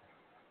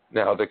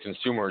the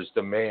consumer is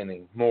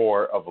demanding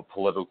more of a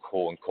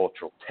political and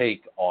cultural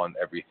take on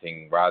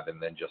everything rather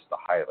than just the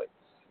highlights.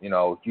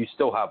 You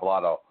still have a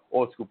lot of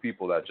old school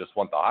people that just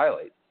want the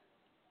highlights,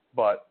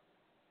 but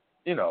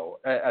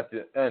at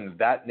the end,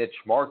 that niche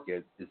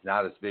market is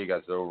not as big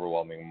as the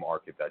overwhelming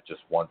market that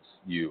just wants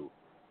to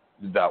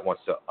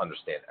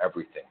understand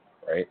everything,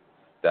 right?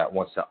 That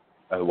wants to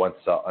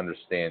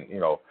understand,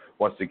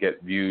 wants to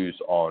get views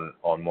on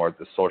more of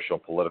the social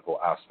and political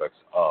aspects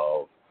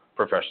of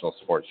professional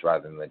sports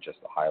rather than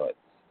just the highlights.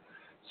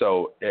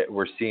 So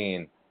we're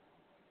seeing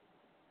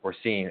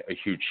a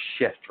huge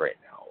shift right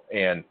now.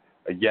 And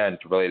again,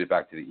 to relate it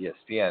back to the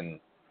ESPN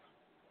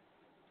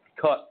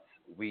cuts,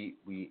 we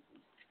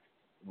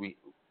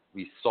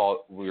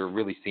were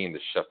really seeing the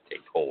shift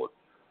take hold.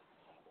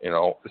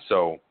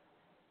 So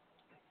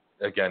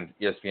again,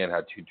 ESPN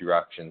had two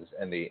directions,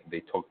 and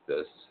they took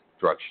this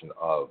direction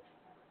of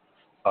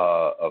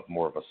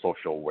more of a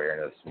social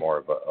awareness, more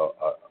of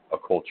a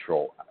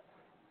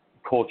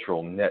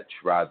cultural niche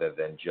rather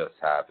than just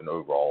have an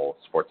overall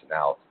sports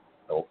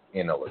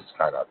analyst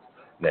kind of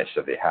niche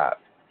that they have.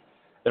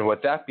 And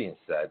with that being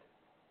said,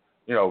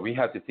 we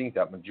have to think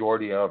that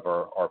majority of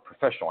our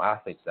professional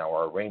athletes now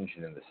are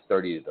ranging in this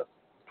 30 to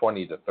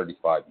 20 to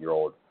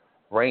 35-year-old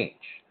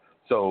range.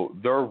 So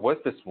they're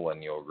with this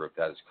millennial group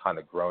that has kind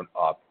of grown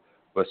up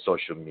with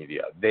social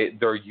media.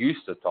 They're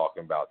used to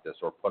talking about this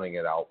or putting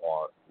it out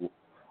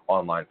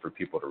online for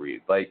people to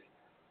read. Like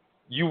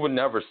you would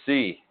never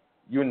see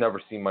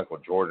Michael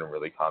Jordan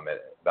really comment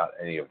about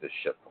any of this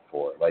shit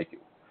before. Like,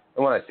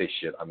 and when I say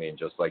shit, I mean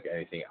just like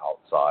anything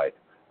outside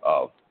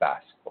of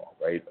basketball,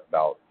 right?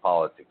 About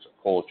politics or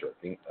culture,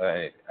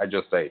 anything. I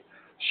just say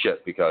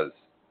shit because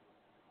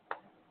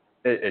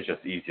it's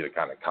just easy to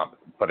kind of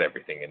put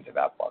everything into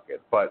that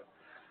bucket. But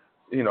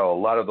a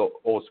lot of the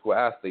old school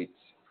athletes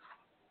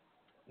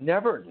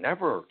never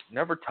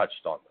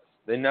touched on this.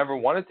 They never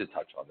wanted to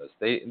touch on this.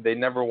 They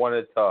never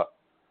wanted to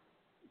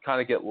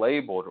kind of get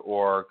labeled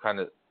or kind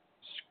of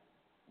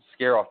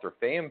scare off their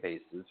fan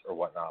bases or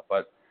whatnot.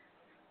 But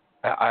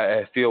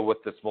I feel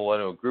with this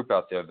millennial group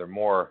out there, they're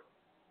more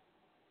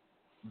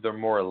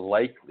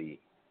likely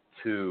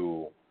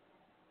to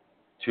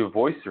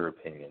voice their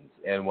opinions.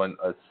 And when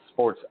a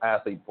sports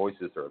athlete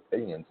voices their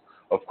opinions,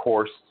 of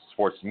course,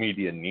 sports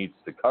media needs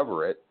to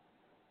cover it.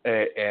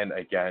 And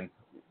again,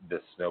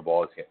 this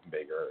snowball is getting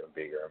bigger and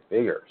bigger and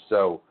bigger.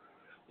 So,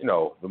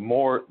 the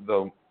more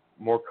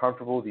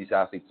comfortable these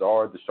athletes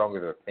are, the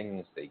stronger their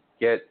opinions they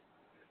get,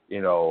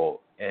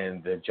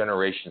 and the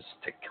generations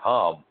to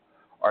come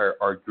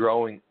are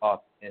growing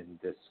up in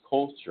this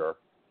culture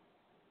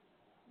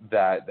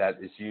that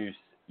is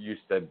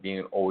used to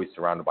being always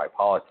surrounded by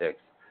politics.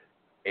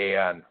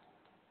 And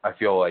I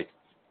feel like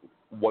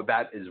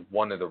that is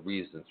one of the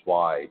reasons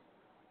why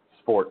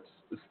sports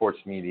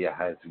media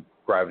has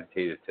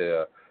gravitated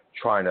to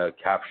trying to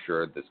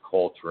capture this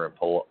culture and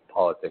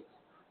politics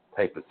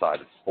type of side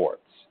of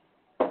sports.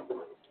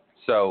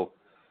 So,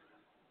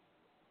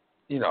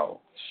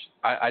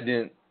 I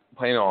didn't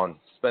plan on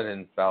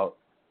spending about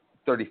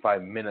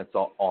 35 minutes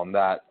on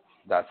that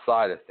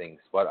side of things,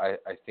 but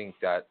I think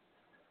that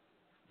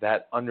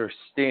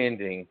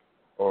understanding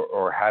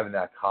or having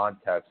that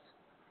context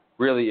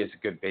really is a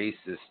good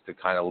basis to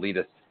kind of lead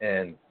us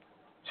in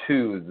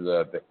to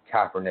the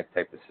Kaepernick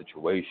type of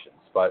situations.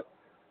 But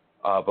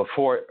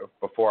before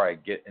I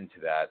get into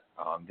that,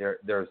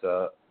 there's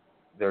a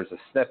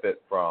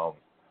snippet from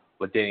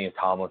LaDainian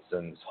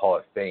Tomlinson's Hall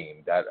of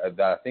Fame that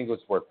I think was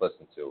worth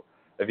listening to.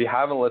 If you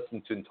haven't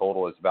listened to in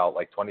total, it's about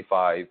like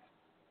 25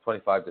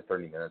 to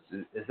 30 minutes.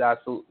 It's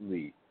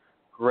absolutely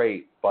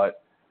great,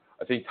 but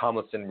I think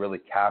Tomlinson really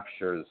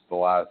captures the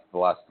last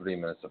 3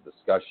 minutes of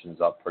discussions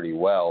up pretty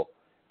well,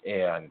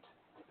 and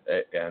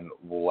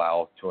will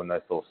allow to a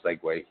nice little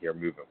segue here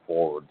moving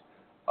forward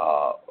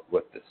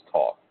with this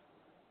talk.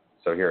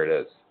 So here it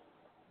is.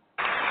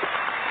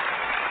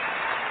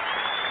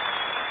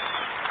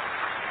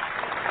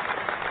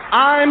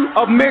 I'm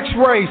of mixed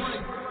race,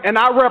 and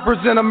I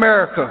represent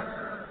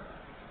America.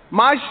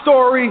 My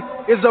story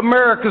is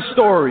America's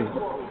story.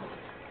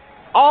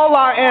 All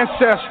our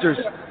ancestors,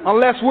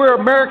 unless we're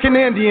American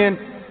Indian,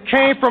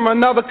 came from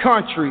another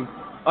country,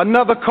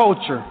 another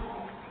culture.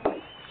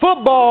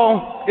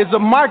 Football is a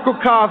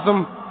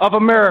microcosm of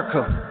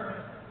America.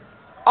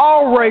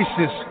 All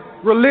races,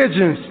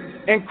 religions,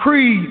 and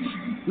creeds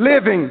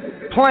living,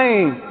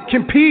 playing,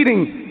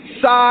 competing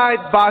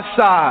side by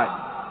side.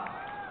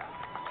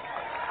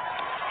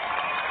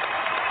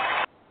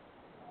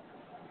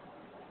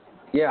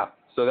 Yeah,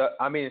 so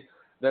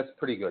that's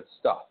pretty good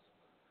stuff.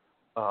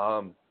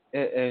 And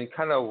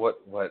kind of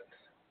what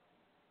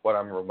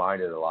I'm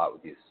reminded a lot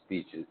with these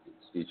speeches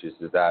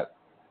is that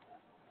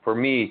for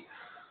me,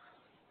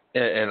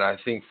 and I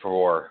think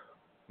for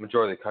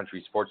majority of the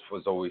country, sports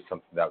was always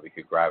something that we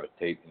could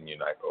gravitate and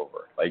unite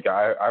over. Like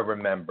I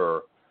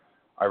remember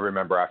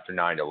after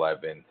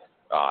 9/11,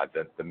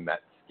 the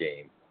Mets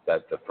game,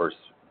 that the first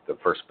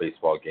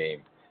baseball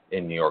game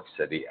in New York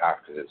City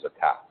after those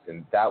attacks,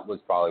 and that was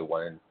probably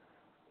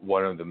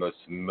one of the most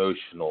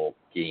emotional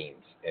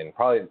games in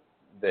probably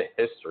the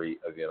history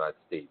of the United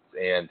States.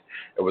 And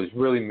it was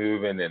really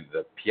moving, and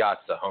the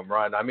Piazza home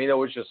run. I mean, it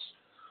was just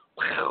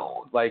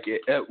like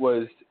it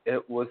was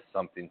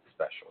something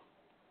special.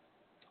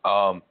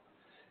 I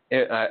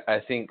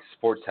think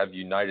sports have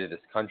united this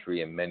country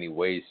in many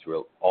ways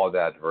through all the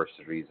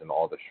adversities and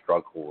all the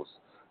struggles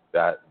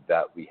that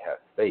we have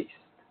faced.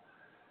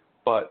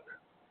 But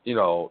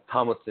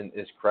Tomlinson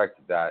is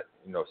correct that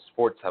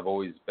sports have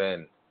always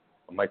been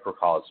a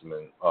microcosm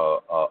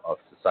of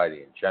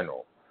society in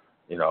general.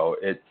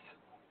 It's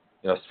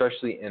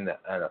especially in the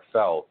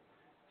NFL.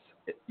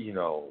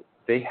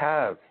 They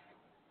have,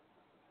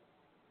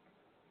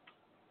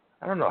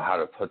 I don't know how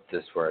to put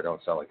this where I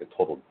don't sound like a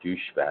total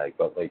douchebag,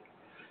 but like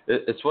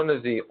it's one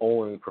of the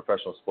only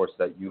professional sports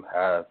that you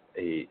have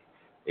a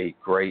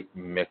great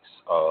mix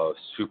of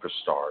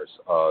superstars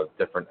of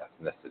different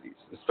ethnicities,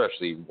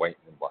 especially white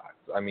and black.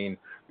 I mean,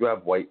 you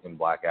have white and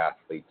black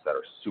athletes that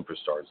are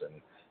superstars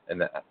in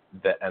the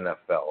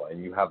NFL,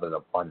 and you have an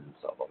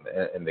abundance of them,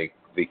 and they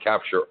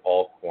capture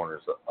all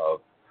corners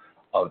of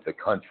the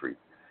country,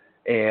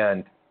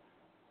 and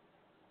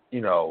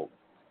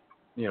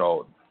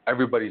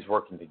everybody's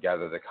working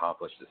together to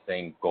accomplish the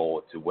same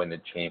goal, to win the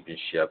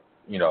championship.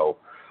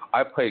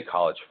 I played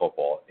college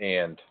football,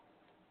 and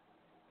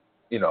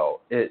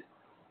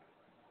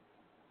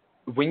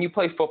when you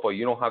play football,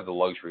 you don't have the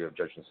luxury of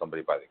judging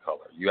somebody by the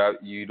color. You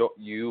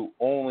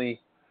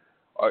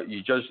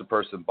judge the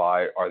person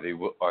by are they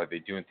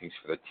doing things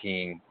for the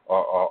team,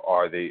 or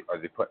are they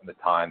putting the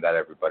time that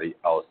everybody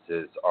else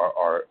is,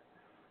 are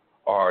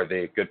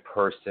they a good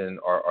person,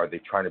 or are they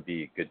trying to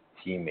be a good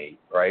teammate,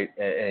 right?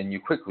 And you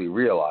quickly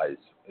realize,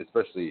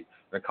 especially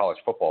in a college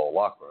football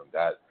locker room,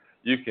 that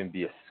you can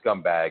be a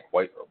scumbag,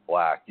 white or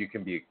black. You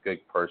can be a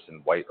good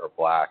person, white or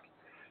black.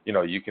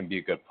 You can be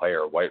a good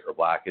player, white or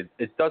black.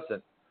 It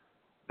doesn't.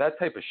 That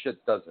type of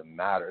shit doesn't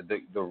matter.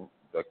 The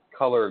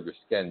color of your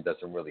skin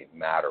doesn't really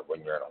matter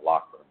when you're in a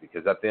locker room,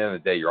 because at the end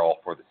of the day, you're all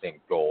for the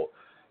same goal.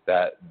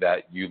 That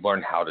you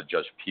learn how to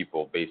judge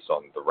people based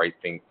on the right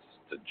things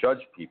to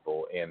judge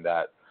people, and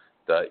that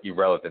the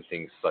irrelevant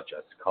things such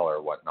as color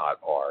or whatnot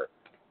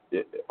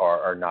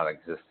are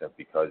non-existent,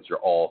 because you're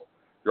all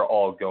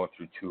going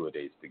through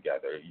two-a-days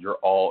together. You're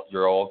all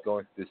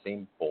going through the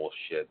same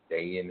bullshit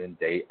day in and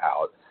day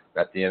out.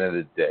 And at the end of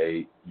the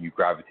day, you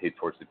gravitate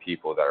towards the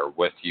people that are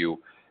with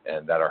you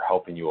and that are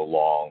helping you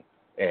along,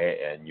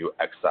 and you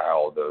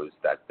exile those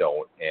that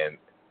don't. And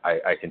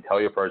I can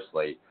tell you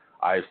personally,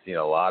 I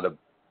have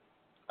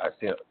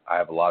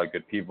a lot of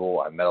good people.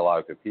 I've met a lot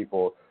of good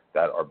people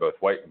that are both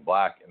white and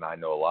black, and I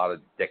know a lot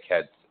of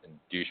dickheads and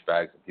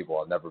douchebags and people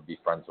I'll never be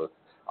friends with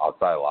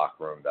outside the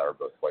locker room that are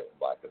both white and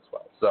black as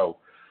well. So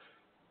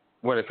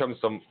when it comes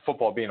to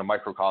football being a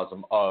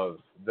microcosm of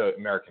the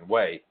American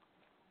way,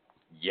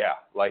 yeah,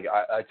 like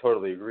I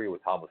totally agree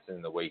with Tomlinson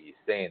in the way he's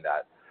saying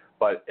that,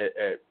 but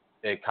it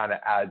kind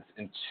of adds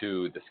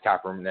into this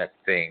Kaepernick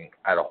thing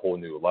at a whole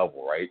new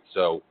level, right?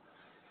 So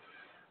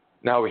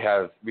now we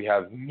have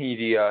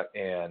media,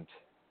 and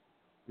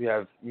we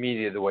have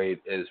media the way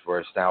it is, where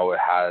it's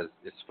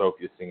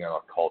focusing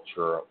on a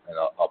culture and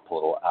a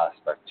political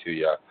aspect to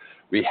you.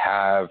 We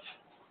have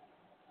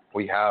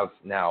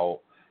now,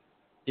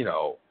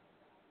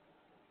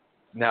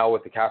 now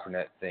with the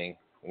Kaepernick thing,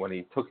 when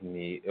he took a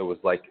knee, it was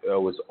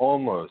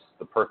almost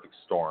the perfect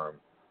storm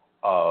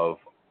of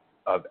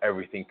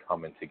everything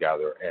coming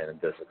together and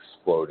just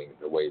exploding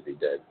the way they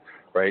did,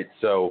 right?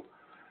 So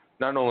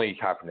not only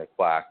Kaepernick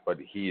black, but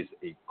he's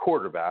a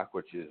quarterback,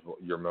 which is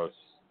your most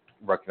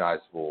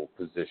recognizable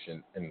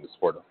position in the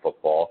sport of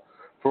football,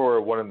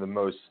 for one of the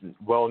most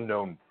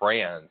well-known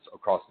brands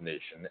across the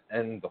nation,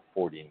 and the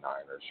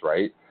 49ers,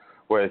 right?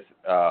 With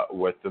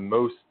the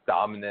most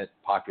dominant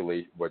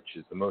population, which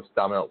is the most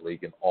dominant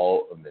league in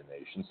all of the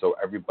nation, so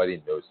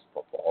everybody knows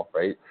football,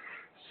 right?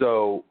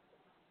 So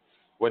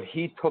when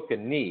he took a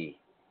knee,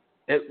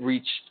 it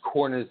reached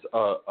corners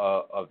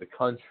of the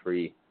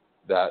country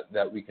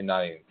that we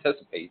cannot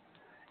anticipate.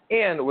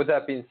 And with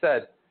that being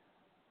said,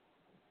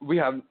 we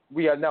have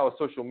now a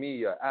social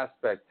media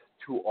aspect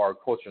to our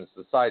culture and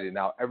society.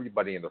 Now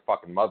everybody and their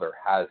fucking mother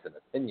has an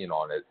opinion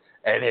on it,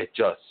 and it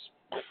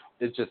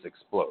just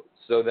explodes.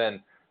 So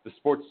then the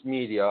sports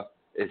media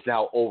is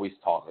now always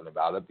talking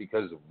about it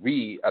because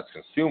we as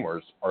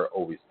consumers are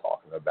always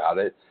talking about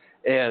it,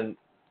 and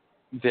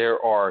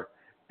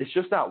it's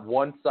just not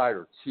one side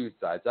or two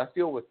sides. I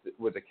feel with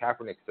the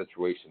Kaepernick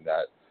situation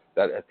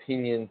that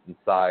opinions and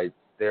sides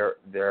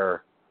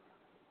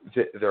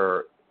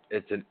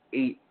it's an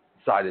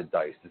 8-sided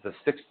dice. It's a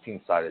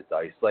 16-sided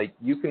dice. Like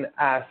you can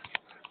ask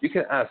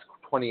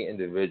 20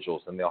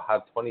 individuals and they'll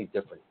have 20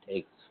 different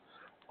takes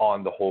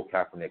on the whole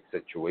Kaepernick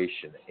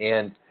situation,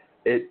 and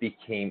it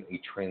became a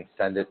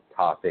transcendent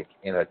topic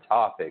and a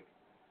topic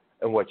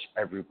in which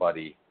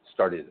everybody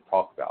started to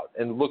talk about.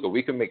 And look,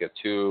 we can make a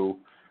 2,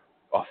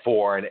 a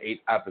 4, and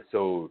 8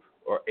 episode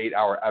or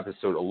 8-hour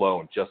episode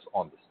alone just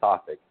on this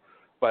topic.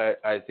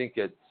 But I think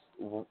it's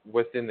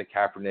within the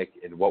Kaepernick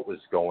and what was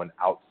going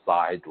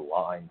outside the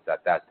lines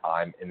at that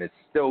time, and it's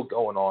still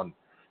going on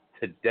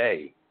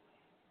today.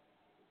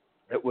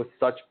 It was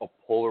such a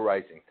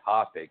polarizing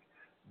topic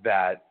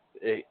that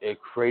it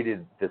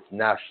created this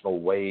national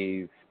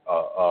wave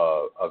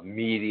of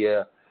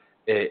media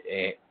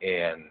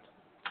and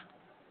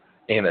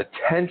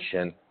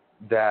attention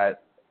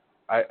that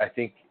I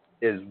think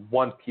is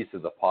one piece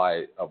of the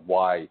pie of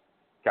why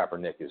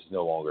Kaepernick is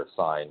no longer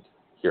signed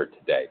here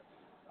today.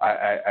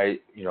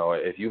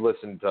 If you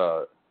listen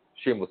to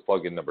shameless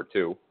plug-in number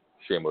 2,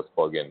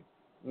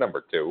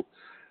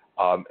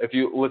 if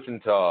you listen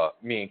to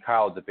me and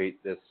Kyle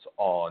debate this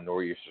on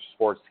Nor'easter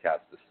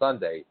Sportscast this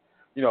Sunday,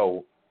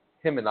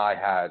 him and I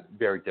had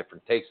very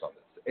different takes on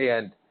this.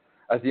 And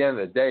at the end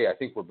of the day, I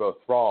think we're both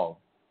wrong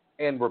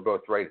and we're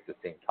both right at the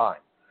same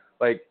time.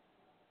 Like,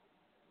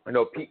 I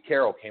know Pete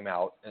Carroll came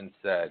out and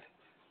said,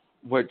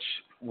 which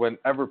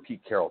whenever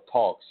Pete Carroll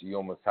talks, you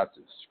almost have to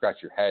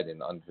scratch your head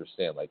and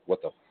understand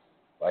what the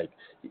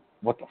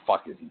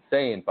fuck is he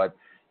saying? But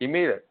he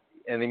made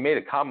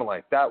a comment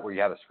like that where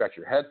you had to scratch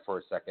your head for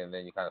a second and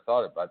then you kind of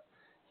thought it. But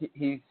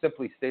he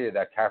simply stated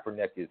that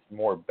Kaepernick is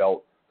more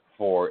built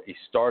for a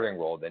starting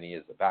role than he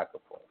is a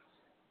backup role.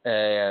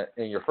 And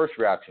your first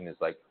reaction is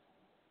like,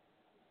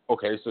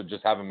 okay, so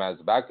just have him as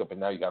a backup and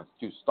now you have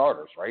 2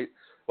 starters, right?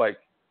 Like,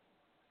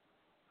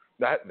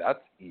 that's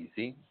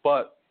easy.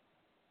 But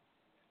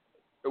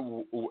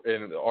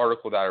in the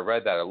article that I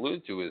read that I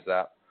alluded to is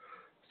that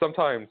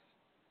sometimes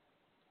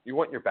you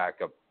want your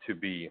backup to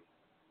be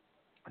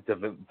a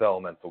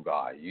developmental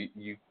guy.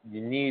 You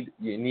need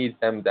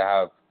them to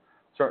have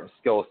certain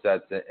skill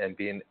sets and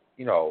being,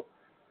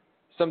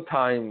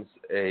 sometimes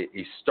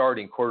a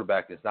starting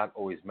quarterback is not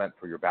always meant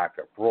for your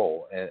backup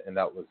role, and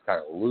that was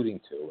kind of alluding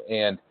to.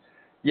 And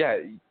yeah,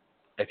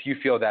 if you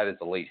feel that is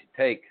a lazy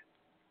take,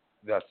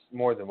 that's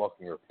more than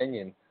welcome your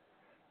opinion,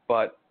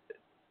 but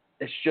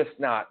it's just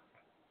not.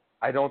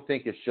 I don't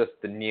think it's just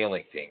the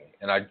kneeling thing,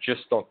 and I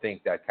just don't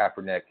think that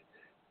Kaepernick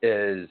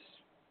is,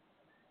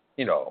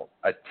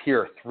 a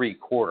tier 3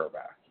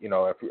 quarterback.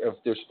 If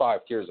there's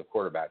 5 tiers of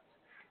quarterbacks,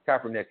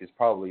 Kaepernick is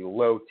probably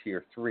low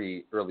tier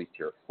 3, early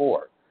tier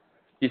 4.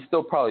 He's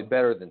still probably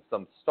better than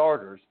some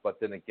starters, but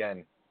then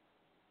again,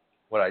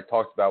 what I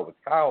talked about with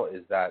Kyle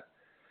is that,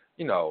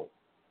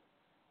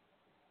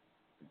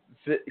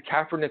 the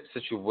Kaepernick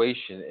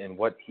situation and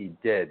what he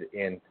did.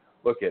 And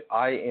look,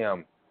 I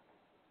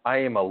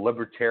am a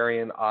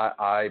libertarian.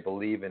 I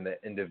believe in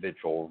the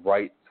individual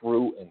right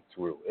through and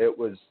through. It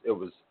was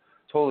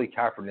totally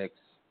Kaepernick's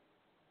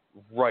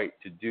right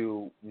to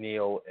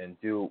kneel and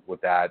do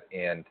with that.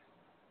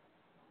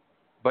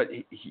 But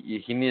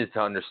he needed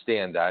to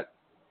understand that,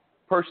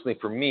 personally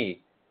for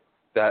me,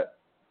 that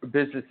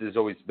business is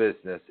always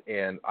business.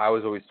 And I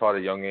was always taught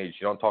at a young age,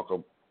 you don't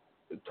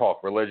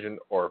talk religion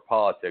or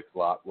politics a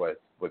lot with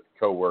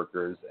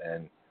coworkers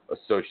and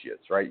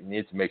associates, right? You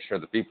need to make sure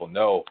the people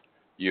know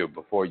you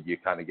before you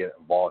kind of get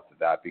involved with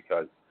that,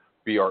 because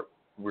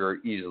we're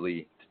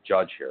easily to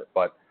judge here.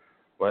 But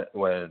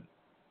when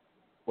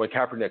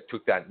Kaepernick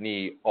took that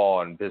knee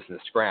on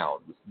business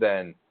grounds,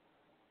 then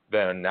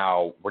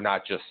now we're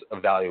not just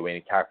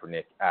evaluating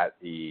Kaepernick at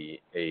a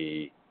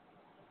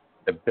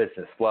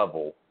business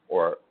level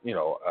or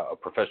a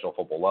professional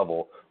football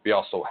level. We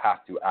also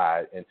have to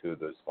add into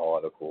those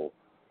political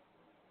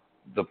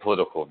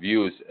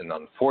views. And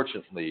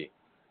unfortunately,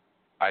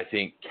 I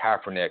think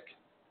Kaepernick,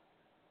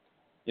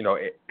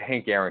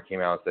 Hank Aaron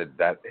came out and said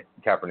that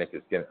Kaepernick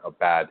is getting a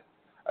bad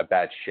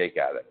shake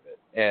out of it.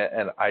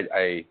 And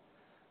I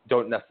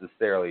don't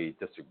necessarily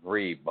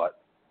disagree,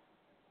 but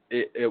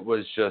it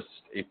was just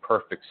a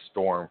perfect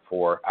storm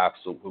for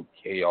absolute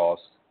chaos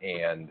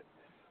and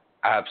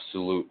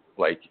absolute,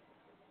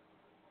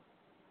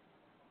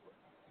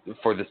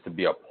 for this to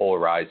be a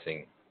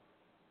polarizing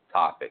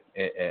topic,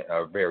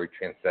 a very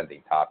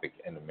transcending topic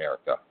in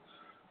America,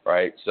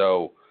 right?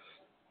 So,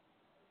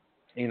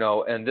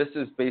 and this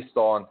is based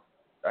on,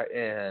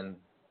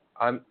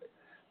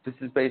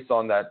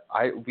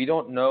 we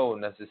don't know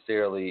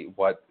necessarily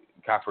what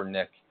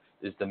Kaepernick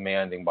is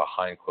demanding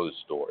behind closed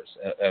doors,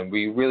 and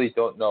we really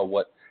don't know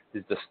what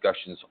his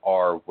discussions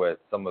are with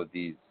some of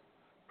these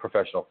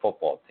professional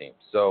football teams.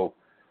 So,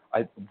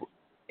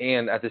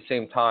 and at the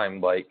same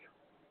time, like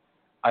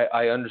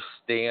I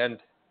understand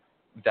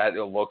that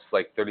it looks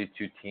like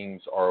 32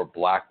 teams are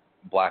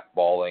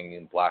blackballing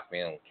and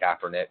blackmailing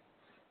Kaepernick,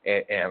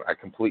 and I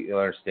completely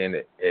understand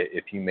it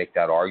if you make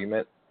that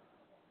argument.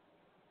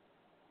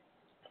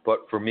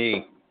 But for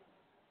me,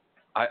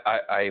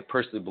 I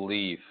personally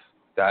believe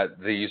that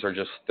these are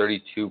just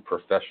 32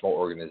 professional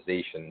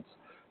organizations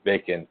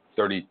making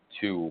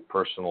 32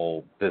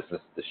 personal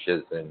business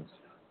decisions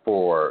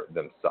for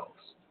themselves.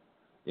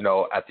 You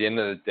know, at the end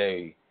of the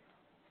day,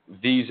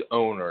 these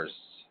owners'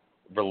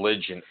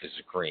 religion is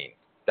green.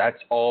 That's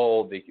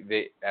all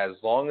they as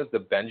long as the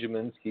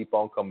Benjamins keep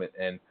on coming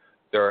in,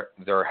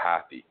 they're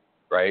happy,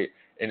 right?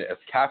 And if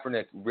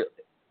Kaepernick,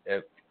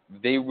 if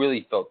they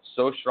really felt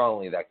so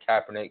strongly that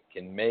Kaepernick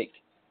can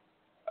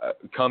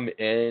come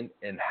in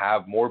and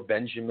have more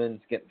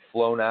Benjamins getting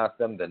flown at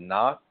them than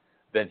not,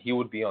 then he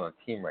would be on a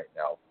team right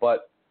now.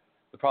 But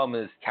the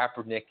problem is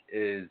Kaepernick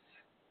is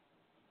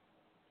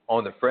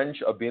on the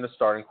fringe of being a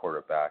starting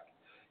quarterback,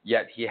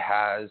 yet he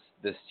has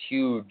this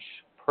huge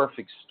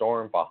perfect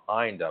storm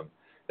behind him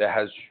that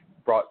has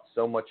brought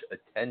so much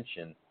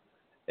attention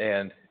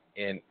and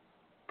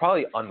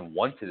probably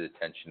unwanted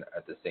attention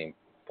at the same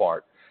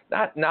part.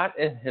 Not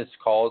in his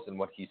cause and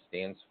what he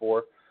stands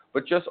for,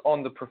 but just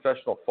on the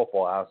professional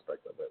football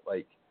aspect of it.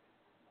 Like,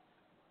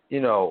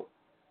 you know,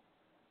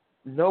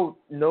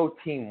 no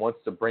team wants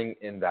to bring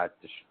in that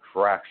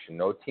distraction.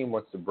 No team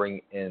wants to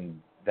bring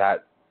in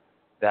that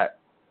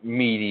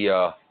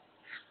media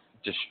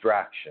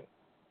distraction.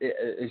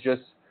 It's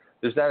just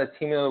there's not a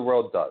team in the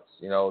world does.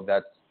 You know,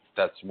 that's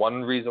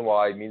one reason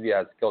why media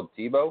has killed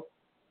Tebow.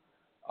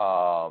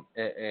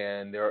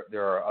 And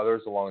there are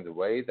others along the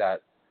way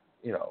that,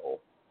 you know,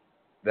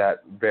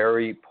 that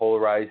very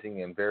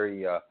polarizing and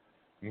very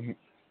I'm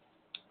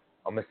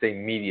gonna say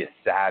media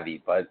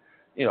savvy, but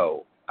you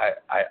know,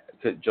 I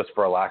just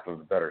for a lack of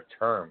a better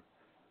term,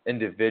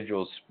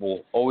 individuals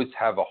will always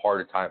have a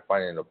harder time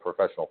finding a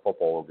professional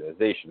football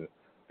organization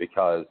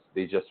because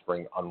they just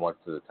bring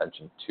unwanted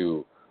attention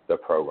to the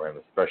program,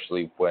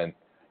 especially when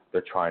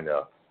they're trying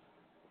to,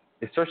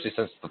 especially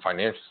since the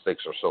financial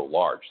stakes are so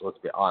large. Let's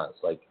be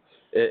honest, like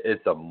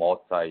it's a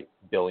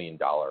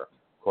multi-billion-dollar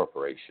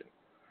corporation.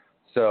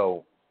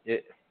 So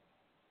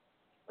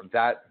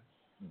that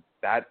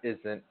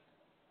isn't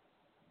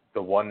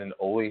the one and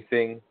only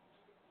thing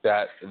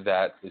that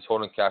is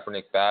holding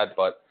Kaepernick back,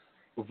 but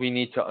we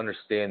need to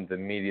understand the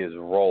media's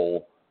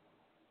role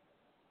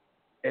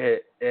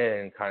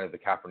in kind of the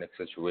Kaepernick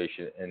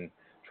situation and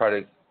try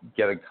to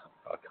get a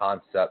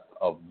concept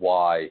of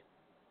why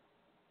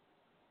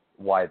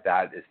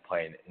that is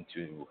playing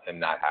into him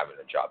not having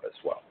a job as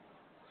well.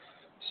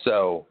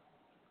 So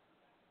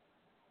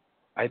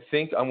I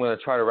think I'm going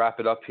to try to wrap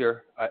it up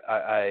here.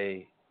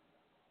 I'm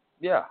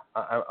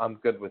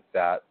good with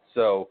that.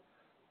 So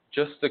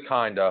just to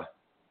kind of,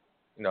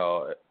 you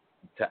know,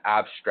 to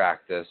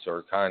abstract this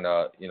or kind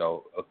of, you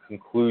know, a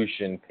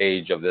conclusion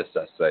page of this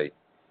essay.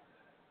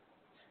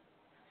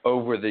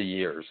 Over the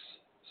years,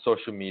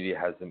 social media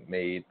has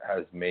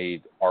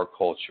made our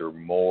culture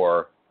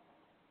more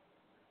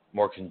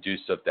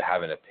conducive to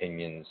having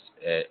opinions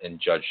and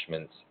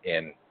judgments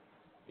and,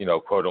 you know,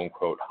 quote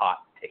unquote hot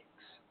takes,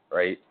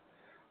 right?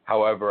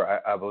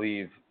 However, I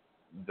believe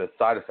the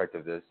side effect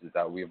of this is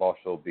that we've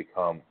also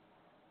become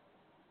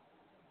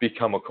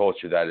a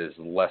culture that is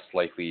less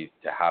likely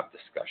to have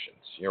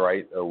discussions. You're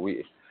right.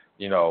 We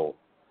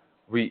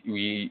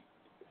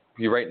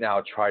right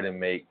now try to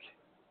make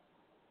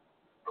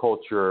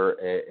culture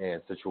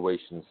and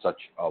situations such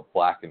a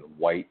black and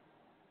white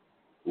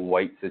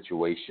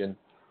situation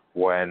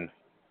when,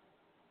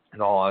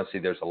 in all honesty,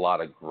 there's a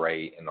lot of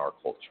gray in our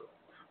culture.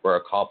 We're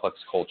a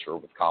complex culture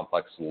with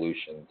complex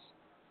solutions,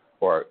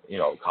 or, you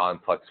know,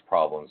 complex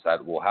problems that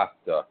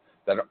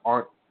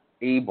aren't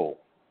able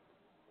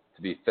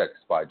to be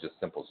fixed by just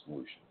simple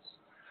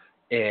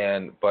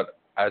solutions. But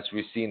as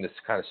we've seen this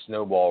kind of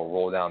snowball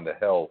roll down the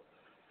hill,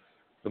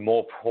 the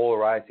more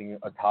polarizing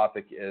a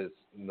topic is,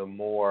 the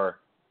more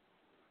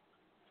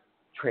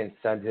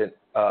transcendent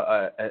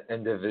an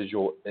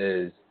individual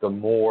is, the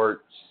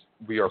more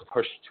we are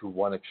pushed to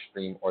one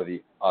extreme or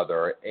the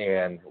other,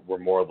 and we're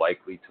more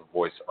likely to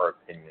voice our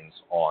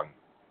opinions on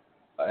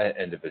an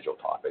individual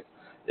topic.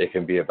 It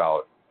can be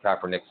about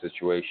Kaepernick's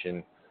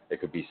situation.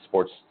 It could be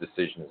sports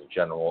decisions in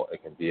general.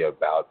 It can be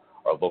about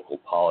our local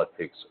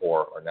politics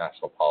or our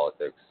national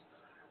politics.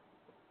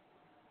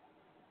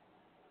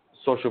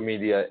 Social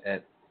media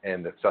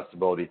and the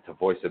accessibility to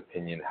voice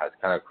opinion has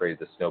kind of created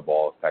the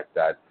snowball effect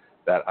that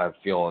I'm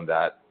feeling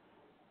that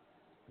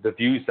the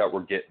views that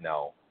we're getting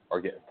now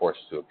are getting forced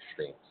to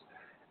extremes.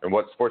 And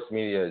what sports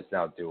media is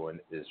now doing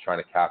is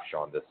trying to capture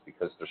on this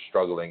because they're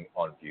struggling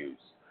on views,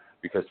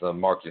 because the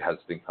market has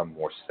become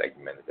more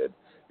segmented,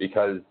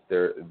 because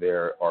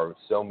there are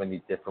so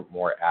many different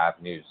more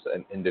avenues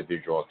an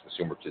individual and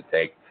consumer to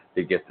take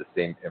to get the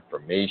same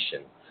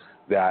information,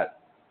 that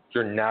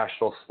your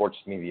national sports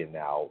media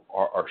now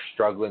are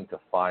struggling to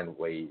find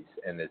ways,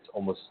 and it's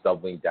almost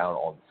doubling down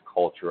on this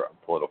culture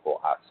and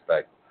political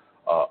aspect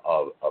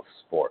of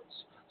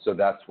sports. So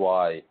that's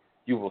why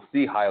you will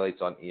see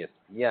highlights on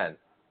ESPN,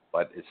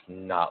 but it's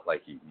not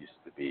like it used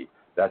to be.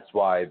 That's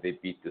why they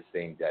beat the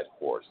same dead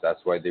horse. That's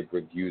why they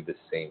review the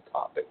same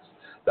topics.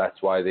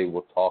 That's why they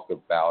will talk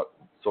about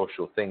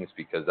social things,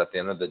 because at the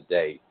end of the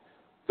day,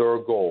 their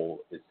goal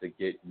is to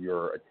get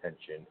your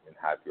attention and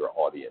have your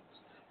audience.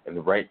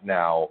 And right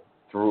now,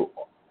 through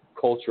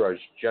culture as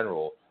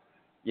general,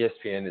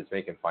 ESPN is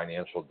making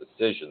financial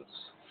decisions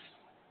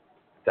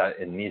that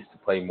it needs to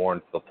play more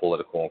into the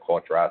political and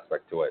culture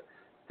aspect to it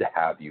to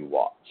have you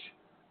watch.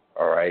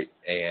 All right?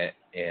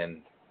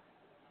 And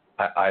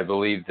I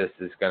believe this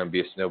is going to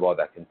be a snowball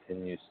that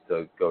continues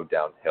to go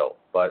downhill.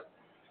 But,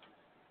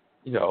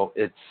 you know,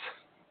 it's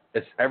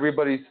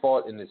everybody's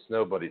fault and it's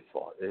nobody's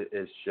fault.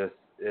 It's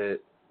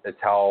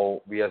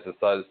how we as a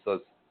society,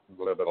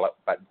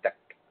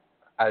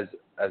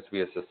 as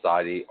we as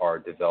society are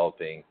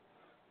developing,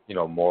 you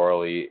know,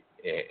 morally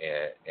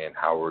and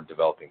how we're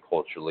developing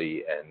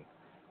culturally. And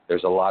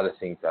there's a lot of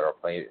things that are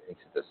playing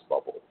into this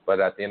bubble. But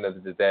at the end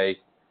of the day,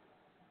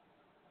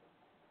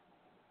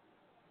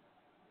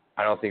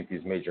 I don't think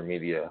these major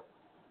media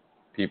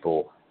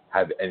people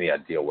have any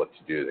idea what to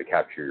do to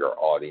capture your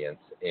audience.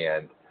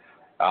 And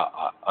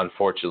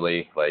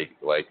unfortunately,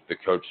 like the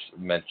coach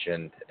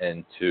mentioned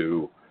at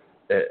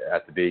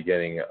the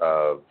beginning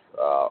of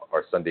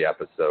our Sunday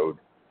episode,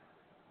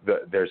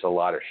 there's a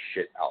lot of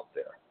shit out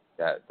there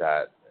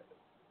that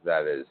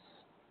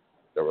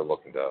we're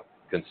looking to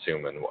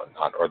consume and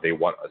whatnot, or they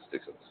want us to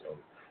consume.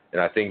 And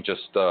I think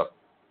just the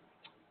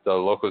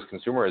local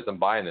consumer isn't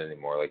buying it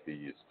anymore like they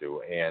used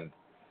to.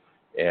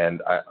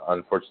 And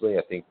unfortunately,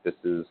 I think this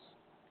is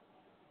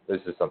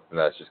something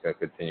that's just going to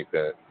continue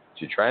to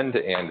trend.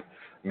 And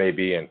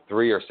maybe in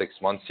 3 or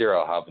 6 months here,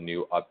 I'll have a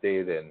new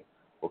update and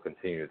we'll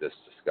continue this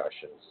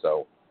discussion.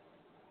 So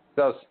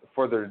without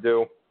further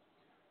ado,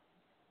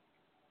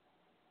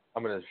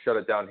 I'm going to shut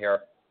it down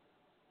here.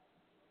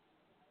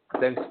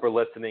 Thanks for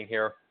listening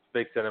here.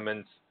 Big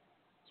Cinnamons,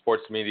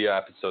 Sports Media,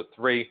 Episode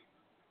 3.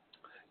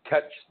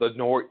 Catch the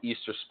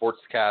Nor'easter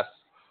Sportscast,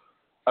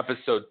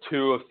 Episode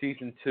 2 of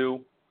Season 2,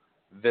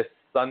 this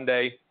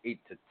Sunday, 8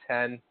 to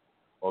 10.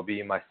 Will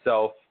be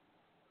myself,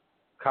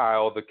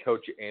 Kyle, the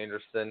Coach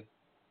Anderson.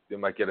 We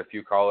might get a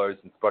few callers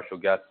and special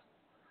guests.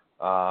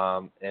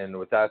 And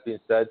with that being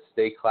said,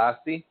 stay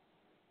classy.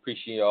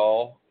 Appreciate you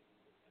all.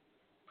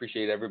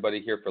 Appreciate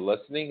everybody here for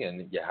listening,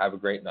 and you have a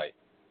great night.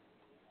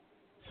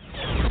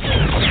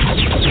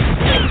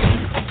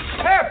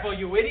 Careful,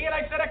 you idiot!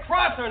 I said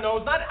across her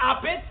nose, not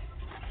up it.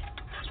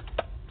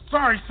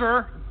 Sorry,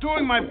 sir.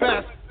 Doing my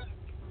best.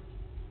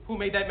 Who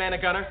made that man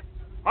a gunner?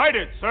 I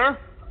did, sir.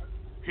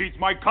 He's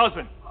my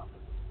cousin.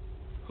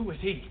 Who is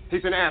he?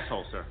 He's an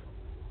asshole, sir.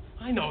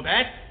 I know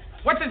that.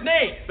 What's his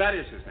name? That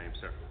is his name,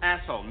 sir.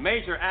 Asshole.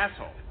 Major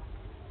asshole.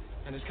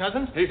 And his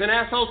cousin? He's an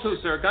asshole, too,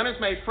 sir. Gunner's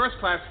mate, first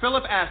class,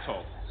 Philip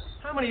Asshole.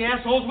 How many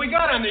assholes we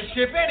got on this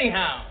ship,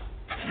 anyhow?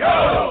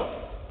 Yo!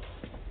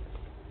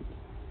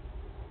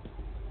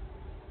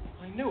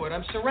 I knew it.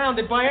 I'm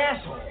surrounded by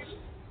assholes.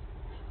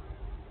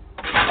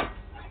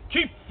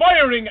 Keep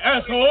firing,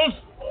 assholes!